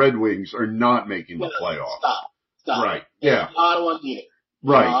Sabres and Red Wings are not making the playoffs. Stop. Right. Yeah. Ottawa needed.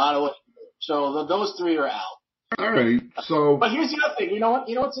 Right. Ottawa. So those 3 are out. All right. So. But here's the other thing. You know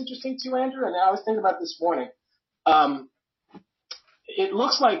what's interesting too, Andrew? And I was thinking about this morning. It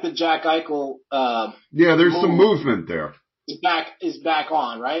looks like the Jack Eichel. There's some movement there. Is back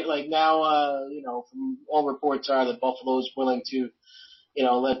on, right? Like now, from all reports are that Buffalo is willing to,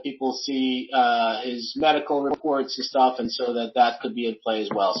 let people see his medical reports and stuff, and so that could be in play as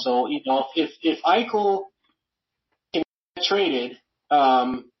well. So if Eichel traded,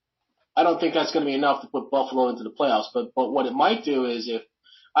 I don't think that's going to be enough to put Buffalo into the playoffs. But what it might do is if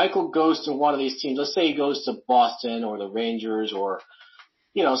Eichel goes to one of these teams, let's say he goes to Boston or the Rangers or,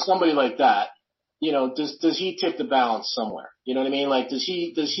 somebody like that, does he tip the balance somewhere? You know what I mean? Like, does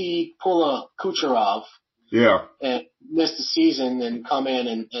he pull a Kucherov? Yeah. And miss the season and come in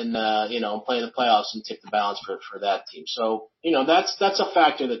and play the playoffs and tip the balance for that team. So, that's a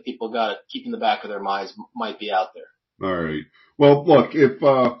factor that people got to keep in the back of their minds might be out there. All right. Well, look, if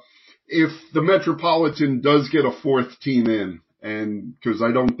the Metropolitan does get a 4th team in, and because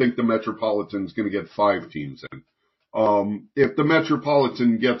I don't think the Metropolitan's going to get 5 teams in, if the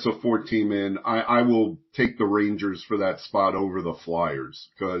Metropolitan gets a 4th team in, I will take the Rangers for that spot over the Flyers,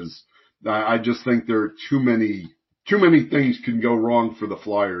 because I just think there are too many things can go wrong for the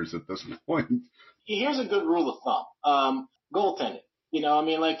Flyers at this point. Here's a good rule of thumb. Goaltending.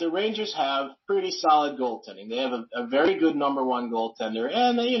 The Rangers have pretty solid goaltending. They have a very good number 1 goaltender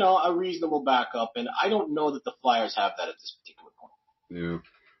and, a reasonable backup. And I don't know that the Flyers have that at this particular point. Yeah.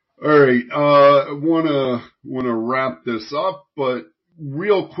 All right. Want to wrap this up, but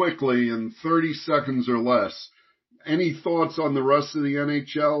real quickly in 30 seconds or less, any thoughts on the rest of the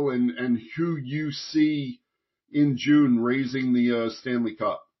NHL and who you see in June raising the Stanley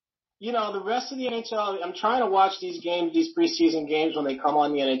Cup? The rest of the NHL, I'm trying to watch these games, these preseason games when they come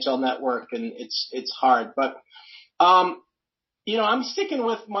on the NHL Network, and it's hard. But, I'm sticking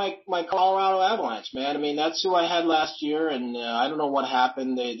with my Colorado Avalanche, man. I mean, that's who I had last year, and I don't know what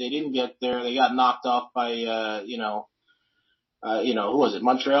happened. They didn't get there. They got knocked off by, who was it?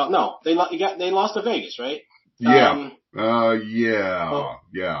 Montreal? No, they lost to Vegas, right? Yeah.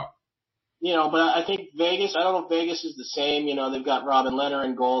 Yeah. But I think Vegas, I don't know if Vegas is the same. They've got Robin Lehner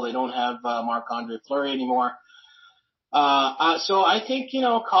in goal. They don't have Marc-Andre Fleury anymore. So I think,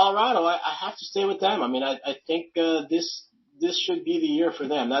 Colorado, I have to stay with them. I mean, I think this should be the year for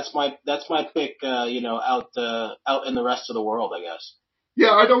them. That's my pick, out in the rest of the world, I guess.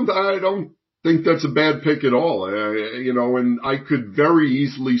 Yeah, I don't think that's a bad pick at all. And I could very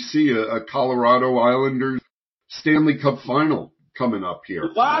easily see a Colorado Islanders Stanley Cup final coming up here.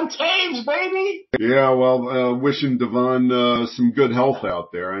 Devon Toews, baby! Yeah, well, wishing Devon some good health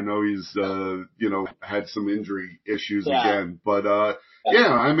out there. I know he's, had some injury issues again. But, I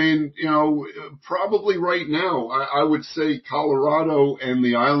mean, probably right now, I would say Colorado and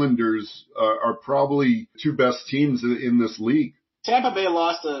the Islanders are probably two best teams in this league. Tampa Bay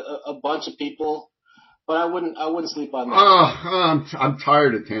lost a bunch of people, but I wouldn't sleep on that. I'm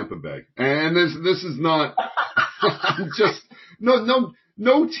tired of Tampa Bay. And this is not,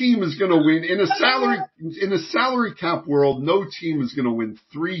 no team is going to win in a salary cap world. No team is going to win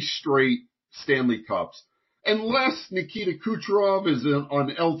 3 straight Stanley Cups unless Nikita Kucherov is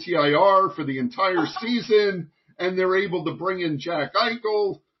on LTIR for the entire season and they're able to bring in Jack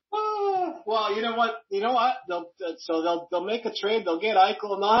Eichel. Well, you know what? They'll make a trade. They'll get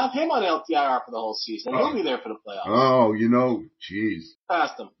Eichel and they'll have him on LTIR for the whole season. He'll be there for the playoffs. Oh, geez.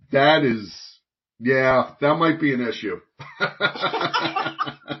 Past him. That might be an issue.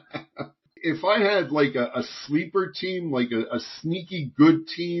 If I had like a sleeper team, like a sneaky good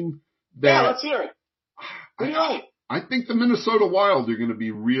team let's hear it. Who do you like? I think the Minnesota Wild are going to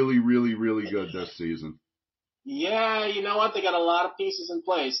be really, really, really good this season. Yeah, you know what? They got a lot of pieces in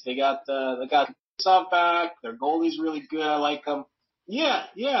place. They got Soft back. Their goalie's really good. I like them. Yeah,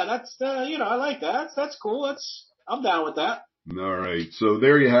 that's I like that. That's cool. I'm down with that. All right. So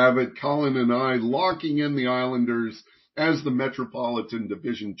there you have it. Colin and I locking in the Islanders as the Metropolitan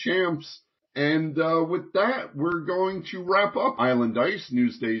Division champs. And with that, we're going to wrap up Island Ice,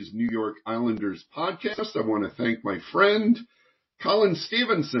 Newsday's New York Islanders podcast. I want to thank my friend Colin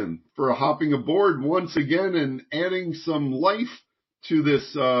Stevenson for hopping aboard once again and adding some life to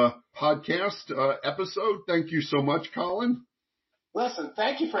this podcast episode. Thank you so much, Colin. Listen,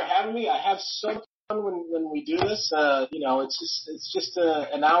 thank you for having me. I have so much fun when we do this. It's just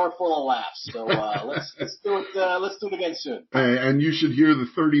an hour full of laughs. So let's do it. Let's do it again soon. And you should hear the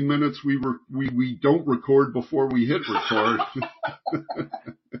 30 minutes we don't record before we hit record.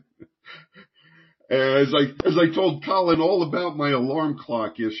 As I told Colin all about my alarm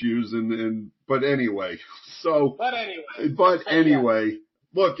clock issues but anyway,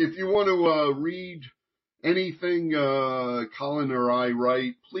 look, if you want to read anything Colin or I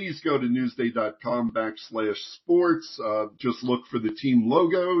write, please go to newsday.com/sports. Just look for the team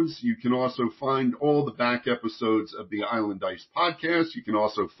logos. You can also find all the back episodes of the Island Ice podcast. You can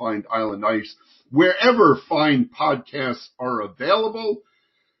also find Island Ice wherever fine podcasts are available.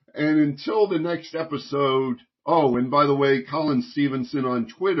 And until the next episode, and by the way, Colin Stevenson on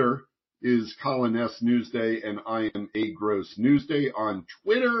Twitter is Colin S. Newsday, and I am A. Gross Newsday on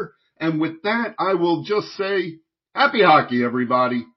Twitter. And with that, I will just say, happy hockey, everybody.